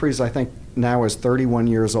Humphreys. Humphreys, I think, now is 31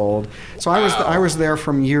 years old. So I was there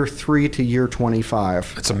from year 3 to year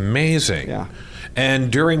 25. That's amazing. Yeah.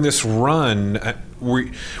 And during this run,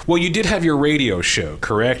 you did have your radio show,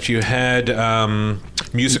 correct? You had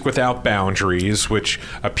Music Without Boundaries, which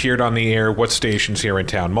appeared on the air. What stations here in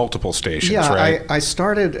town? Multiple stations, right? I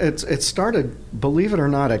started. It started, believe it or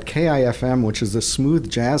not, at KIFM, which is the smooth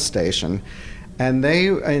jazz station. And they,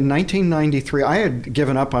 in 1993, I had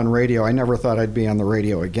given up on radio. I never thought I'd be on the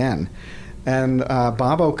radio again. And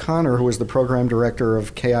Bob O'Connor, who was the program director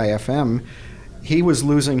of KIFM, he was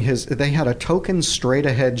losing his... They had a token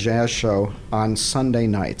straight-ahead jazz show on Sunday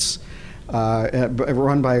nights,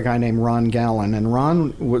 run by a guy named Ron Gallen. And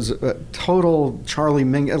Ron was a total Charlie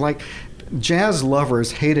Mingus. Like, jazz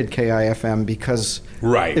lovers hated KIFM because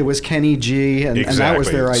it was Kenny G, and that was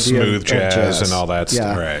their idea smooth of jazz and all that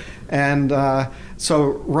stuff. Right. And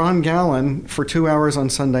so Ron Gallen, for 2 hours on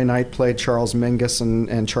Sunday night, played Charles Mingus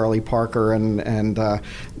and Charlie Parker and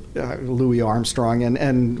Louis Armstrong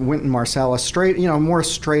and Wynton Marsalis, more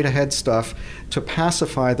straight ahead stuff to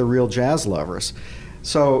pacify the real jazz lovers.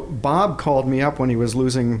 So Bob called me up when he was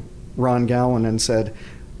losing Ron Gallen and said,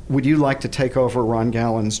 would you like to take over Ron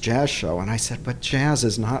Gallen's jazz show? And I said, but jazz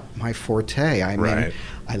is not my forte. I mean,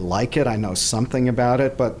 I like it. I know something about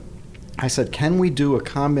it. But I said, can we do a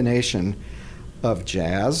combination of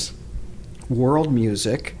jazz, world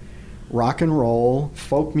music, rock and roll,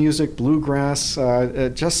 folk music, bluegrass,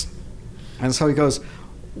 and so he goes,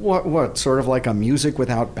 what, sort of like a Music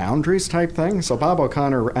Without Boundaries type thing? So Bob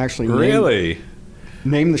O'Connor actually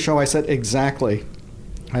named the show. I said, exactly.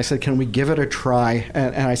 I said, can we give it a try?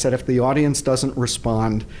 And I said, if the audience doesn't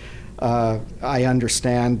respond, I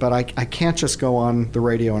understand, but I can't just go on the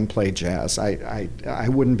radio and play jazz. I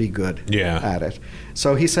wouldn't be good at it.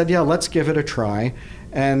 So he said, yeah, let's give it a try.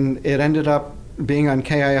 And it ended up being on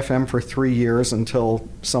KIFM for 3 years until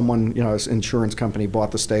someone, his insurance company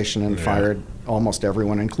bought the station and fired almost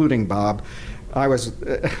everyone, including Bob. I was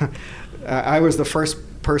the first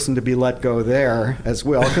person to be let go there as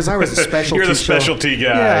well, because I was a specialty. You're the specialty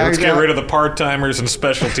guy. Yeah, let's get rid of the part-timers and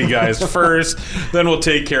specialty guys first, then we'll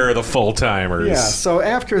take care of the full-timers. Yeah, so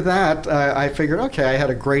after that, I figured, okay, I had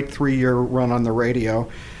a great 3-year run on the radio.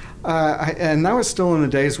 And that was still in the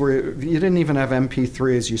days where you didn't even have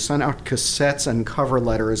MP3s. You sent out cassettes and cover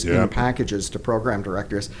letters in packages to program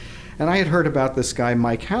directors. And I had heard about this guy,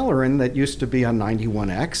 Mike Halloran, that used to be on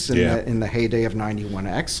 91X in the heyday of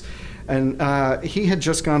 91X. And he had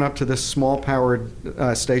just gone up to this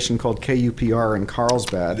small-powered station called KUPR in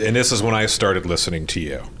Carlsbad. And this is when I started listening to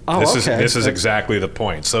you. Oh, this is exactly the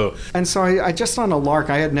point. So I just on a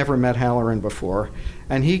lark, I had never met Halloran before.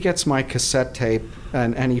 And he gets my cassette tape,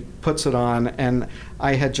 and he puts it on, and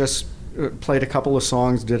I had just played a couple of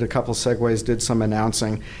songs, did a couple segues, did some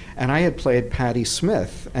announcing, and I had played Patti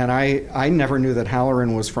Smith. And I never knew that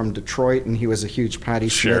Halloran was from Detroit, and he was a huge Patti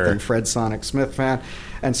Smith and Fred Sonic Smith fan.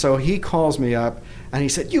 And so he calls me up and he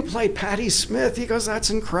said, "You played Patti Smith." He goes, "That's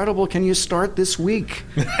incredible. Can you start this week?"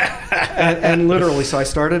 and literally, so I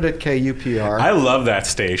started at KUPR. I love that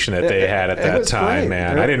station that they had at that time, great.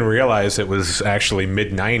 man. I didn't realize it was actually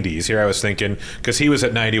mid-90s. Here I was thinking, because he was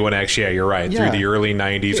at 91X, yeah, you're right, through the early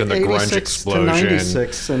 90s and the grunge explosion. To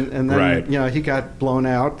 96, and then right. He got blown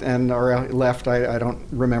out or left. I don't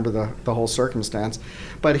remember the whole circumstance.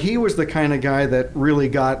 But he was the kind of guy that really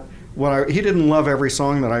got he didn't love every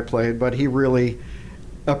song that I played, but he really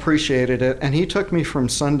appreciated it, and he took me from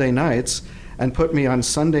Sunday nights and put me on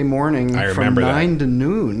Sunday morning from 9 to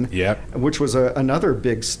noon, which was another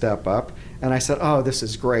big step up. And I said, "Oh, this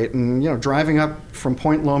is great." And driving up from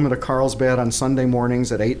Point Loma to Carlsbad on Sunday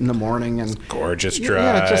mornings at 8 in the morning, and gorgeous drive.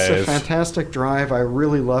 Yeah, just a fantastic drive. I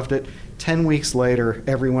really loved it. 10 weeks later,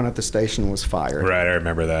 everyone at the station was fired. Right, I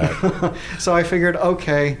remember that. So I figured,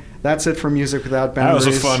 okay, that's it for Music Without Boundaries.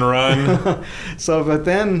 That was a fun run. But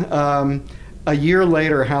then a year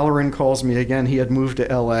later, Halloran calls me again. He had moved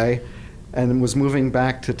to L.A. and was moving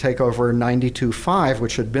back to take over 92.5,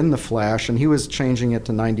 which had been the Flash, and he was changing it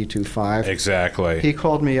to 92.5. Exactly. He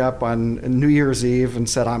called me up on New Year's Eve and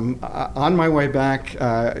said, "I'm on my way back.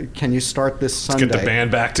 Can you start this Sunday?" Let's get the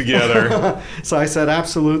band back together. So I said,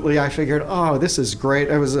 "Absolutely." I figured, oh, this is great.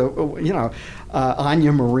 It was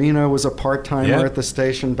Anya Marina was a part-timer at the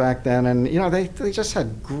station back then, and they just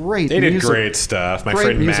had great music. They did great stuff. My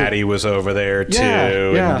friend Maddie was over there too.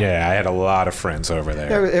 Yeah. And I had a lot of friends over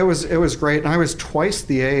there. It was great, and I was twice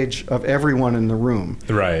the age of everyone in the room.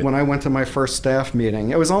 Right. When I went to my first staff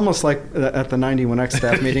meeting, it was almost like at the 91X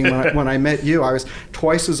staff meeting when I met you. I was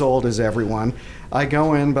twice as old as everyone. I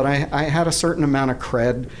go in, but I had a certain amount of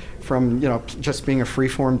cred from just being a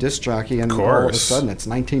freeform disc jockey, and all of a sudden it's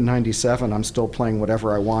 1997. I'm still playing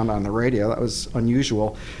whatever I want on the radio. That was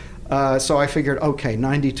unusual. So I figured, okay,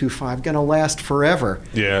 92.5, gonna last forever.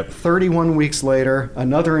 Yeah. 31 weeks later,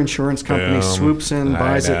 another insurance company swoops in,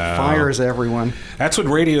 buys it, fires everyone. That's when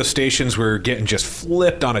radio stations were getting just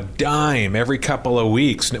flipped on a dime every couple of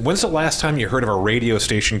weeks. When's the last time you heard of a radio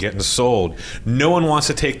station getting sold? No one wants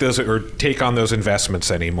to take on those investments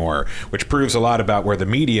anymore, which proves a lot about where the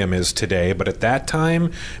medium is today. But at that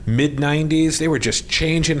time, mid-90s, they were just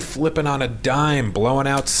changing, flipping on a dime, blowing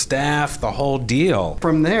out staff, the whole deal.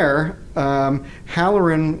 From there,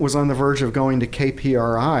 Halloran was on the verge of going to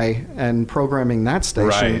KPRI and programming that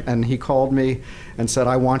station, and he called me and said,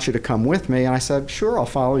 "I want you to come with me." And I said, "Sure, I'll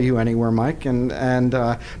follow you anywhere, Mike."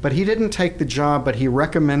 But he didn't take the job, but he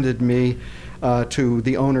recommended me to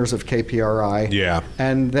the owners of KPRI. Yeah.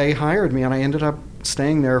 And they hired me, and I ended up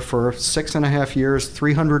staying there for 6.5 years,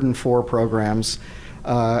 304 programs.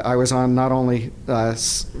 I was on not only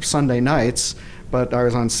Sunday nights, but I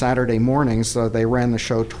was on Saturday mornings, so they ran the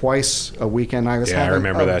show twice a weekend. I was having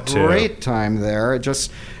a great time there. It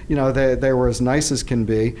just, they were as nice as can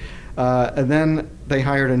be. And then they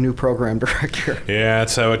hired a new program director. Yeah,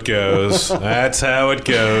 that's how it goes. That's how it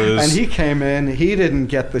goes. And he came in. He didn't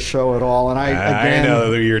get the show at all. And I know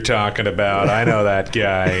who you're talking about. I know that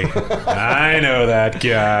guy. I know that guy.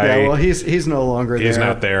 Yeah, well, he's no longer there. He's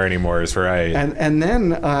not there anymore. Is right. And then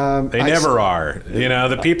they never are.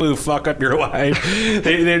 The people who fuck up your life,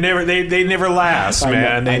 they never last,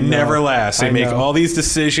 man. They never last. They make all these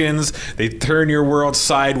decisions. They turn your world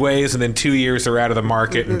sideways, and then 2 years they're out of the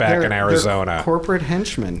market and back in Arizona. They're corporate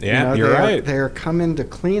henchmen. Yeah, you're right. They're coming to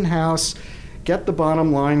clean house, get the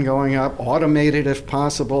bottom line going up, automate it if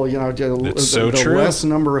possible. It's so true. The less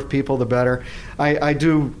number of people, the better. I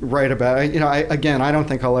do write about it. I don't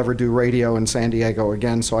think I'll ever do radio in San Diego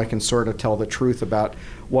again, so I can sort of tell the truth about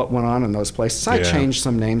what went on in those places. I changed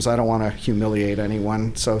some names. I don't want to humiliate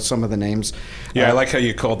anyone, so some of the names. Yeah, I like how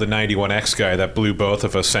you called the 91X guy that blew both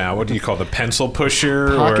of us out. What do you call the pencil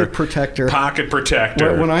pusher? Pocket protector. Pocket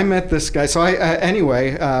protector. When I met this guy, so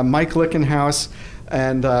Mike Lickenhouse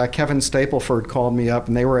and Kevin Stapleford called me up,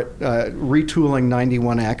 and they were retooling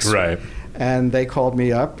 91X. Right. And they called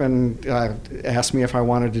me up and asked me if I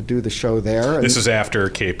wanted to do the show there. And this is after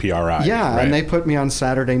KPRI. Yeah, right. And they put me on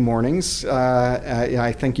Saturday mornings.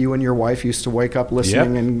 I think you and your wife used to wake up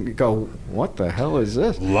listening and go, "What the hell is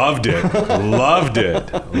this?" Loved it. Loved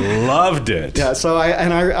it. Loved it. Yeah, so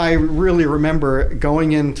I really remember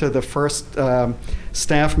going into the first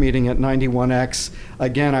staff meeting at 91X.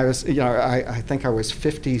 Again, I was, I think I was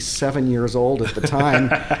 57 years old at the time,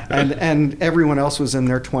 and everyone else was in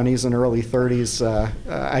their 20s and early 30s.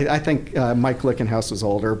 I think Mike Lickenhouse was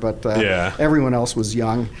older, but everyone else was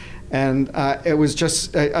young. And it was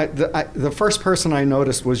just, the first person I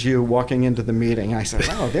noticed was you walking into the meeting. I said,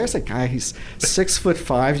 "Oh, there's a guy, he's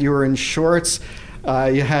 6'5". You were in shorts.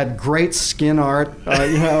 You had great skin art.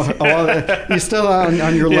 You still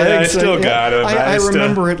on your legs. Yeah, I still got them. I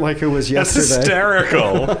remember it like it was yesterday. That's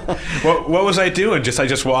hysterical. What was I doing? I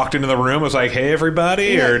just walked into the room. Was like, "Hey,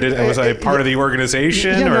 everybody," or was I part of the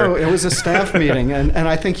organization? No, it was a staff meeting, and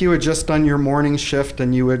I think you had just done your morning shift,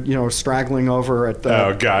 and you would straggling over at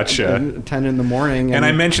gotcha. 10 in the morning. And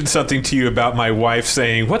I mentioned something to you about my wife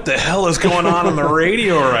saying, "What the hell is going on the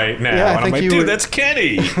radio right now?" Yeah, and I'm like, "Dude, that's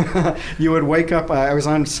Kenny." You would wake up. I was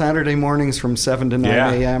on Saturday mornings from 7 to 9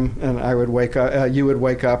 a.m. and I would wake up. You would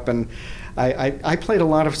wake up, and I played a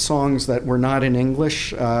lot of songs that were not in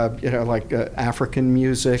English. Like African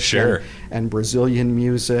music, sure, and Brazilian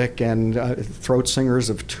music, and throat singers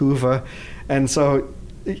of tuba, and so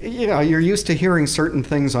you're used to hearing certain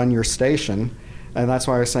things on your station. And that's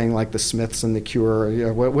why I was saying, like the Smiths and the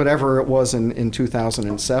Cure, whatever it was in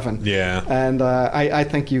 2007. Yeah. And I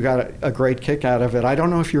think you got a great kick out of it. I don't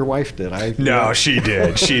know if your wife did. No, she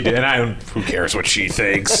did. She did. And who cares what she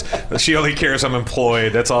thinks? She only cares I'm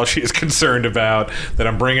employed. That's all she's concerned about, that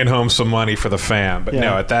I'm bringing home some money for the fam. But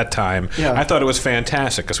no, at that time, I thought it was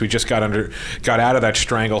fantastic because we just got out of that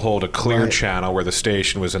stranglehold of Clear Channel where the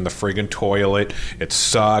station was in the friggin' toilet. It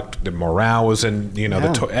sucked. The morale was in,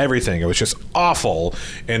 everything. It was just awful.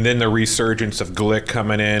 And then the resurgence of Glick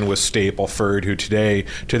coming in with Stapleford, who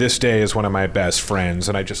to this day is one of my best friends,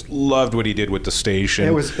 and I just loved what he did with the station.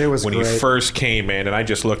 It was when great. He first came in, and I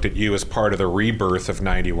just looked at you as part of the rebirth of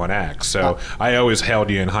 91X. So I always held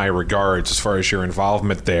you in high regards as far as your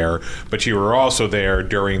involvement there, but you were also there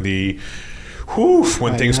during the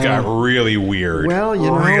when things got really weird. Well,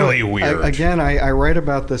 really weird. Again, I write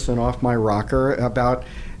about this in Off My Rocker about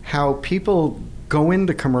how people go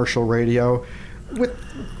into commercial radio with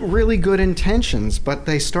really good intentions, but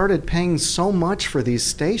they started paying so much for these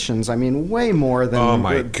stations. I mean, way more than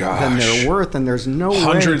they're worth, and there's no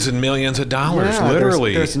hundreds and millions of dollars,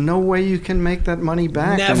 literally. There's no way you can make that money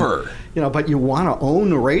back. Never. And, but you want to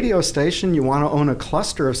own a radio station, you want to own a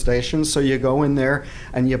cluster of stations, so you go in there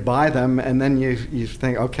and you buy them, and then you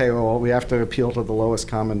think, okay, well, we have to appeal to the lowest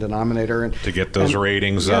common denominator. And to get those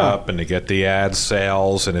ratings up and to get the ad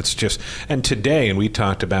sales, and it's just, and today, and we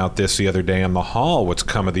talked about this the other day on the hall, what's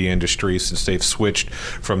come of the industry since they've switched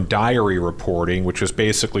from diary reporting, which was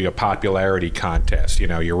basically a popularity contest.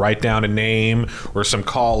 You write down a name or some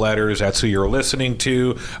call letters, that's who you're listening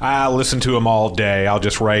to. I'll listen to them all day. I'll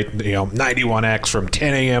just write, 91X from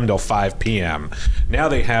 10 a.m. till 5 p.m. Now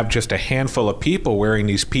they have just a handful of people wearing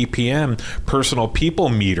these PPM, personal people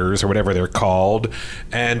meters, or whatever they're called,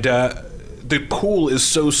 and the pool is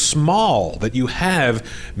so small that you have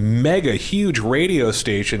mega huge radio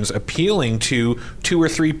stations appealing to 2 or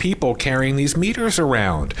 3 people carrying these meters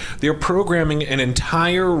around. They're programming an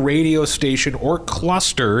entire radio station or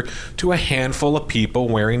cluster to a handful of people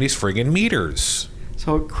wearing these friggin' meters.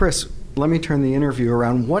 So, Chris, let me turn the interview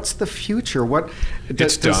around. What's the future?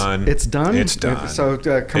 It's done. It's done? It's done. So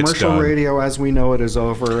commercial radio as we know it is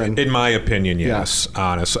over. And in my opinion, yes.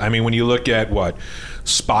 Honest. I mean, when you look at what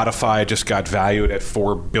Spotify just got valued at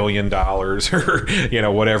 $4 billion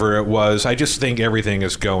or whatever it was, I just think everything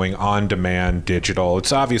is going on demand digital.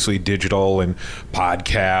 It's obviously digital, and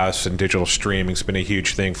podcasts and digital streaming's been a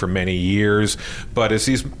huge thing for many years. But as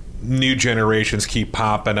these new generations keep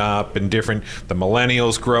popping up, and the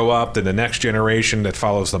millennials grow up, then the next generation that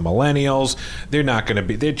follows the millennials, they're not going to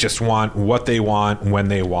be, they just want what they want when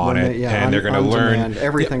they want it, and they're going to learn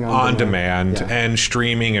everything on demand and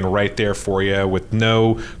streaming, and right there for you with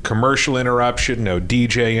no commercial interruption, no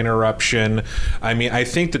DJ interruption. I mean, I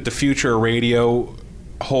think that the future of radio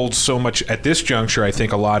holds so much at this juncture. I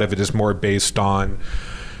think a lot of it is more based on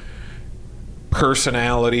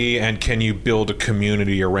personality, and can you build a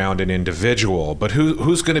community around an individual? But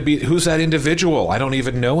who's that individual? I don't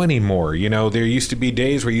even know anymore. There used to be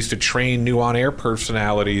days where you used to train new on-air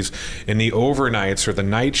personalities in the overnights or the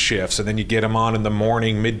night shifts, and then you get them on in the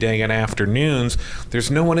morning, midday, and afternoons. There's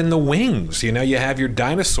no one in the wings. You have your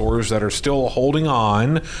dinosaurs that are still holding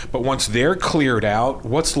on, but once they're cleared out,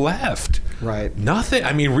 what's left? Right. Nothing.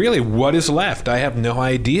 I mean, really, what is left? I have no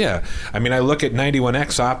idea. I mean, I look at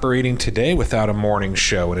 91X operating today without a morning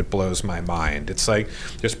show, and it blows my mind. It's like,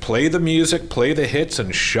 just play the music, play the hits,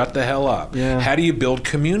 and shut the hell up. Yeah. How do you build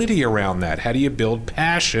community around that? How do you build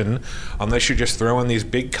passion unless you're just throwing these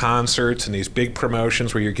big concerts and these big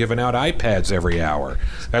promotions where you're giving out iPads every hour?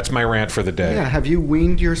 That's my rant for the day. Yeah. Have you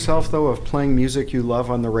weaned yourself, though, of playing music you love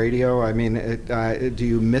on the radio? I mean, do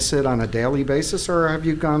you miss it on a daily basis, or have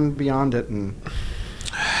you gone beyond it?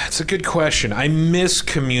 It's a good question. I miss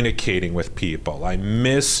communicating with people. I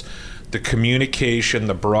miss the communication,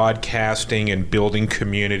 the broadcasting, and building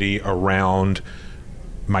community around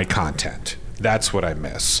my content. That's what I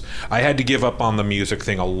miss. I had to give up on the music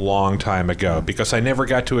thing a long time ago because I never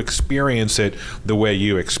got to experience it the way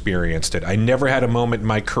you experienced it. I never had a moment in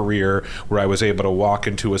my career where I was able to walk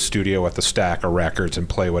into a studio with a stack of records and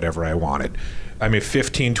play whatever I wanted. I mean,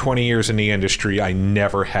 15, 20 years in the industry, I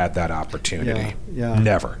never had that opportunity. Yeah.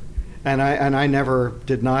 Never. And I never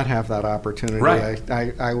did not have that opportunity. Right.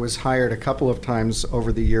 I was hired a couple of times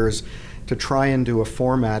over the years to try and do a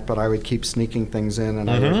format, but I would keep sneaking things in, and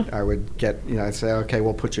I would get, I'd say, okay,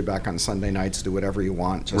 we'll put you back on Sunday nights, do whatever you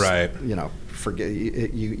want. Just, forget,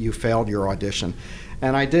 you failed your audition.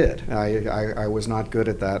 And I did. I was not good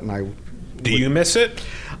at that, and Do you miss it?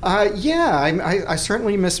 Yeah, I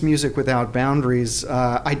certainly miss Music Without Boundaries.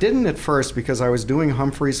 I didn't at first because I was doing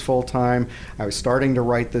Humphreys full time. I was starting to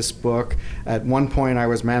write this book. At one point, I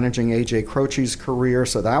was managing A.J. Croce's career,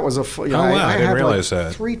 so that was I didn't realize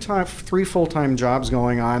that. Three full time jobs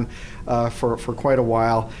going on for quite a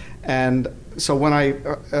while, and so when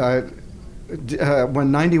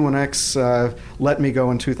when 91X let me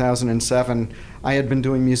go in 2007, I had been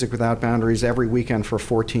doing Music Without Boundaries every weekend for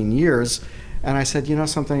 14 years. And I said,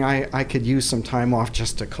 something, I could use some time off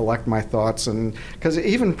just to collect my thoughts. And because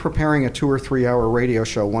even preparing a 2 or 3 hour radio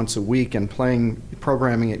show once a week and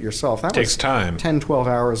programming it yourself, that takes time. 10, 12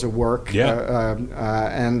 hours of work. Yeah.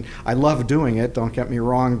 And I love doing it, don't get me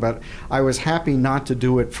wrong, but I was happy not to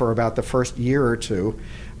do it for about the first year or two.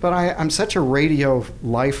 But I'm such a radio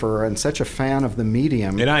lifer and such a fan of the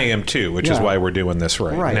medium. And I am too, which is why we're doing this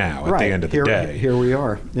right now at the end of the day. Here we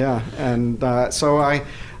are, yeah. And so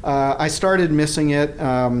I started missing it.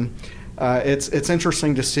 It's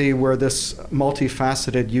interesting to see where this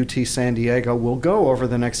multifaceted UT San Diego will go over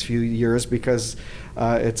the next few years, because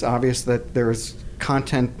it's obvious that there's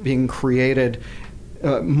content being created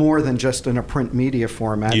more than just in a print media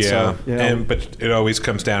format. Yeah, so, but it always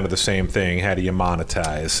comes down to the same thing. How do you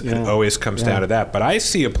monetize? Yeah. It always comes down to that. But I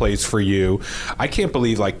see a place for you. I can't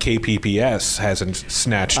believe KPPS hasn't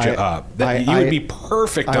snatched you up. You would be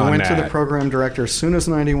perfect on that. I went to the program director as soon as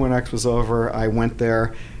 91X was over. I went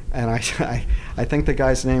there. And I think the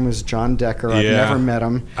guy's name was John Decker. I've never met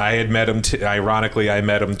him. I had met him too. Ironically, I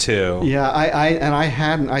met him too. Yeah,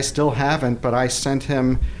 I still haven't, but I sent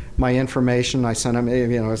him my information. I sent him,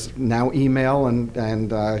 it's now email and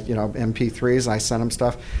MP3s. I sent him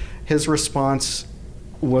stuff. His response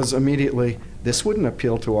was immediately, "This wouldn't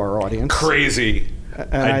appeal to our audience." Crazy.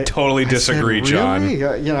 I totally disagree, said, John.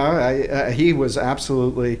 Really? He was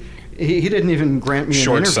absolutely. He didn't even grant me an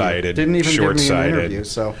interview. Short-sighted. Didn't even give me an interview.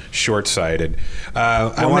 So short-sighted.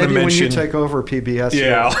 I want to mention when you take over PBS.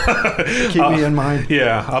 Yeah, keep me in mind.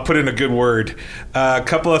 Yeah, I'll put in a good word. A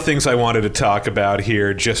couple of things I wanted to talk about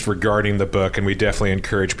here, just regarding the book, and we definitely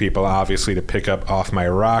encourage people, obviously, to pick up Off My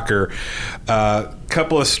Rocker.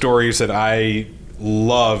 Couple of stories that I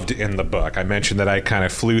loved in the book. I mentioned that I kind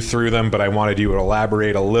of flew through them, but I wanted you to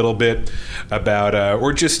elaborate a little bit about,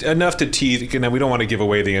 or just enough to tease. We don't want to give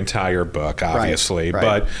away the entire book, obviously, right.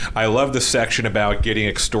 But I love the section about getting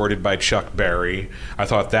extorted by Chuck Berry. I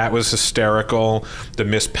thought that was hysterical. The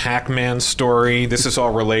Miss Pac-Man story. This is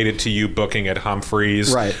all related to you booking at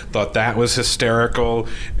Humphreys. Right. Thought that was hysterical.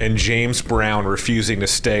 And James Brown refusing to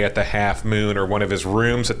stay at the Half Moon or one of his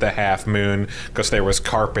rooms at the Half Moon because there was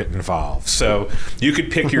carpet involved. So you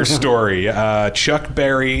could pick your story. Chuck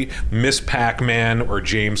Berry, Miss Pac-Man, or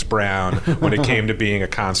James Brown when it came to being a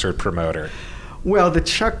concert promoter. Well, the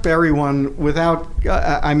Chuck Berry one,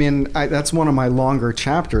 that's one of my longer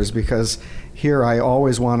chapters, because here I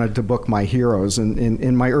always wanted to book my heroes. And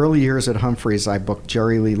in my early years at Humphreys, I booked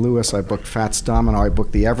Jerry Lee Lewis, I booked Fats Domino, I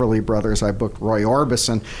booked the Everly Brothers, I booked Roy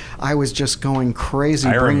Orbison. I was just going crazy,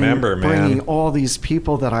 bringing all these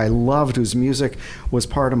people that I loved, whose music was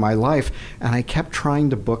part of my life, and I kept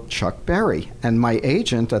trying to book Chuck Berry. And my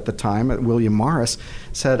agent at the time, at William Morris,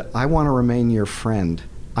 said, "I want to remain your friend.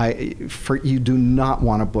 You do not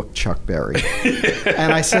want to book Chuck Berry."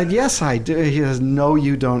 And I said, "Yes, I do." He says, "No,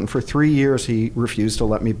 you don't." And for 3 years, he refused to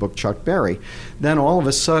let me book Chuck Berry. Then all of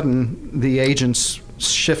a sudden, the agents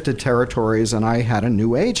shifted territories, and I had a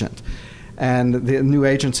new agent. And the new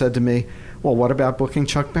agent said to me, "Well, what about booking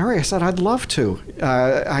Chuck Berry?" I said, "I'd love to."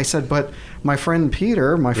 I said, "But my friend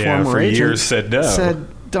Peter, my former agent, years said no. Said,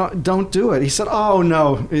 don't do it." He said, "Oh,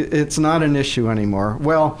 no, it's not an issue anymore."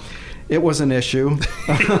 Well, it was an issue.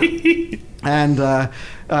 And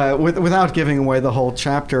without giving away the whole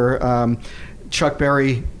chapter, Chuck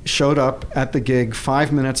Berry showed up at the gig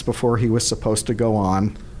 5 minutes before he was supposed to go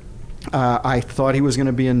on. I thought he was going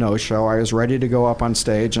to be a no-show. I was ready to go up on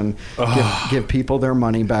stage and give people their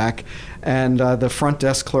money back. And the front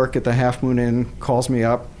desk clerk at the Half Moon Inn calls me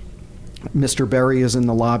up. "Mr. Berry is in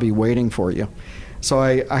the lobby waiting for you." So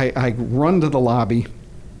I run to the lobby.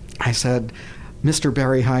 I said, Mr.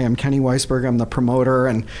 Berry, hi, I'm Kenny Weissberg. I'm the promoter,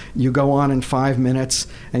 and you go on in 5 minutes.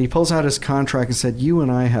 And he pulls out his contract and said, you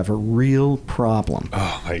and I have a real problem.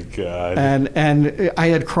 Oh, my God. And I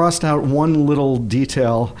had crossed out one little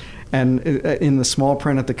detail, and in the small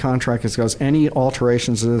print at the contract, it goes, any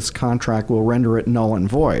alterations to this contract will render it null and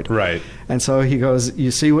void. Right. And so he goes, you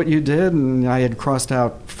see what you did? And I had crossed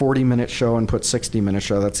out 40-minute show and put 60-minute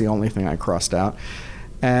show. That's the only thing I crossed out.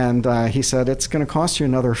 And he said, it's going to cost you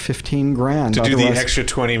another $15,000 to do the extra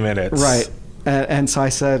 20 minutes. Right. And so I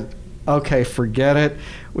said, okay, forget it.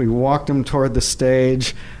 We walked him toward the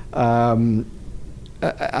stage.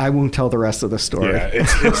 I won't tell the rest of the story. Yeah,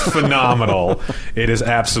 it's phenomenal. It is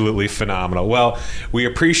absolutely phenomenal. Well, we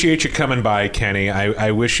appreciate you coming by, Kenny. I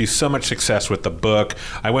wish you so much success with the book.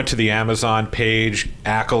 I went to the Amazon page,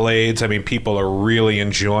 accolades. I mean, people are really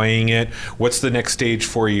enjoying it. What's the next stage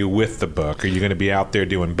for you with the book? Are you going to be out there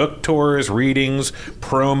doing book tours, readings,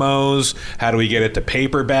 promos? How do we get it to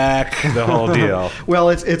paperback? The whole deal. Well,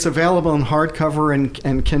 it's available in hardcover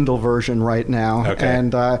and Kindle version right now. Okay.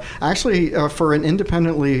 And actually, for an independently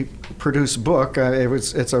produced book,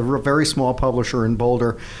 it's a very small publisher in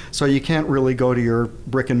Boulder, so you can't really go to your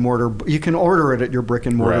brick and mortar. You can order it at your brick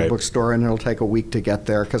and mortar bookstore, and it'll take a week to get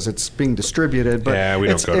there because it's being distributed. But yeah, we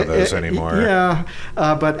don't go to those anymore. Yeah,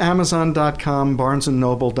 but Amazon.com,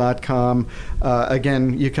 BarnesandNoble.com.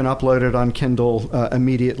 Again, you can upload it on Kindle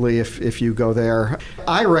immediately if you go there.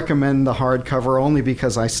 I recommend the hardcover only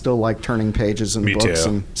because I still like turning pages in books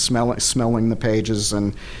and smelling the pages,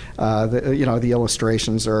 and the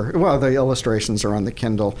illustrations are on the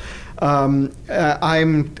Kindle. I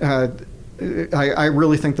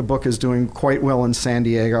really think the book is doing quite well in San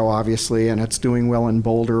Diego, obviously, and it's doing well in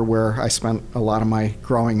Boulder, where I spent a lot of my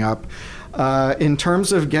growing up. In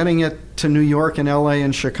terms of getting it to New York and LA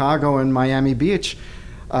and Chicago and Miami Beach,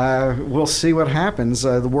 we'll see what happens.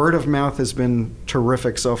 The word of mouth has been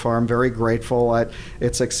terrific so far. I'm very grateful.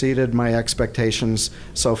 It's exceeded my expectations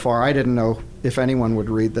so far. I didn't know if anyone would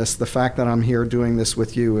read this. The fact that I'm here doing this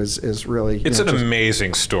with you is really... It's an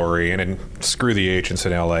amazing story, and screw the agents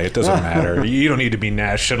in L.A. It doesn't matter. You don't need to be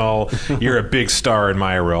national. You're a big star in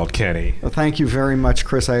my world, Kenny. Well, thank you very much,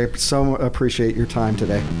 Chris. I so appreciate your time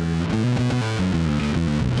today.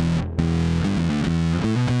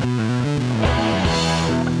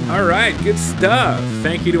 All right, good stuff.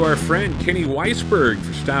 Thank you to our friend Kenny Weissberg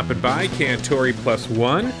for stopping by, Cantori Plus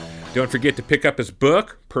One. Don't forget to pick up his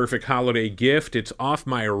book, Perfect Holiday Gift. It's off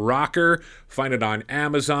my rocker. Find it on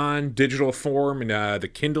Amazon, digital form, in the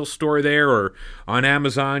Kindle store there, or on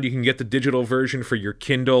Amazon. You can get the digital version for your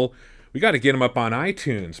Kindle. We got to get them up on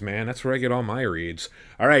iTunes, man. That's where I get all my reads.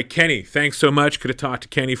 All right, Kenny, thanks so much. Could have talked to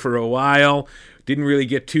Kenny for a while. Didn't really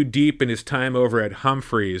get too deep in his time over at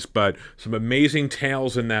Humphreys, but some amazing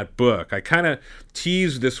tales in that book. I kind of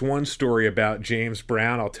teased this one story about James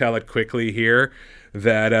Brown. I'll tell it quickly here.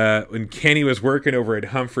 That when Kenny was working over at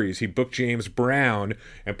Humphreys, he booked James Brown,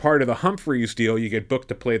 and part of the Humphreys deal, you get booked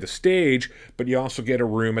to play the stage, but you also get a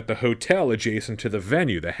room at the hotel adjacent to the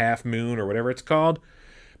venue, the Half Moon or whatever it's called.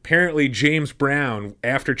 Apparently, James Brown,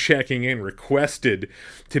 after checking in, requested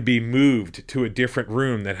to be moved to a different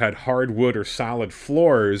room that had hardwood or solid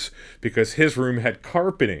floors because his room had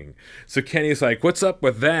carpeting. So Kenny's like, what's up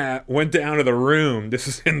with that? Went down to the room. This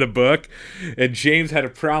is in the book. And James had a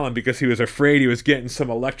problem because he was afraid he was getting some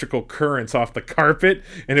electrical currents off the carpet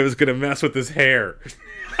and it was going to mess with his hair.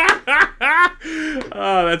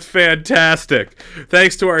 Oh, that's fantastic.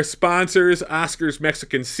 Thanks to our sponsors, Oscar's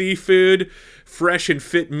Mexican Seafood,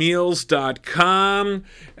 freshandfitmeals.com,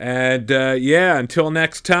 and until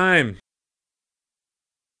next time,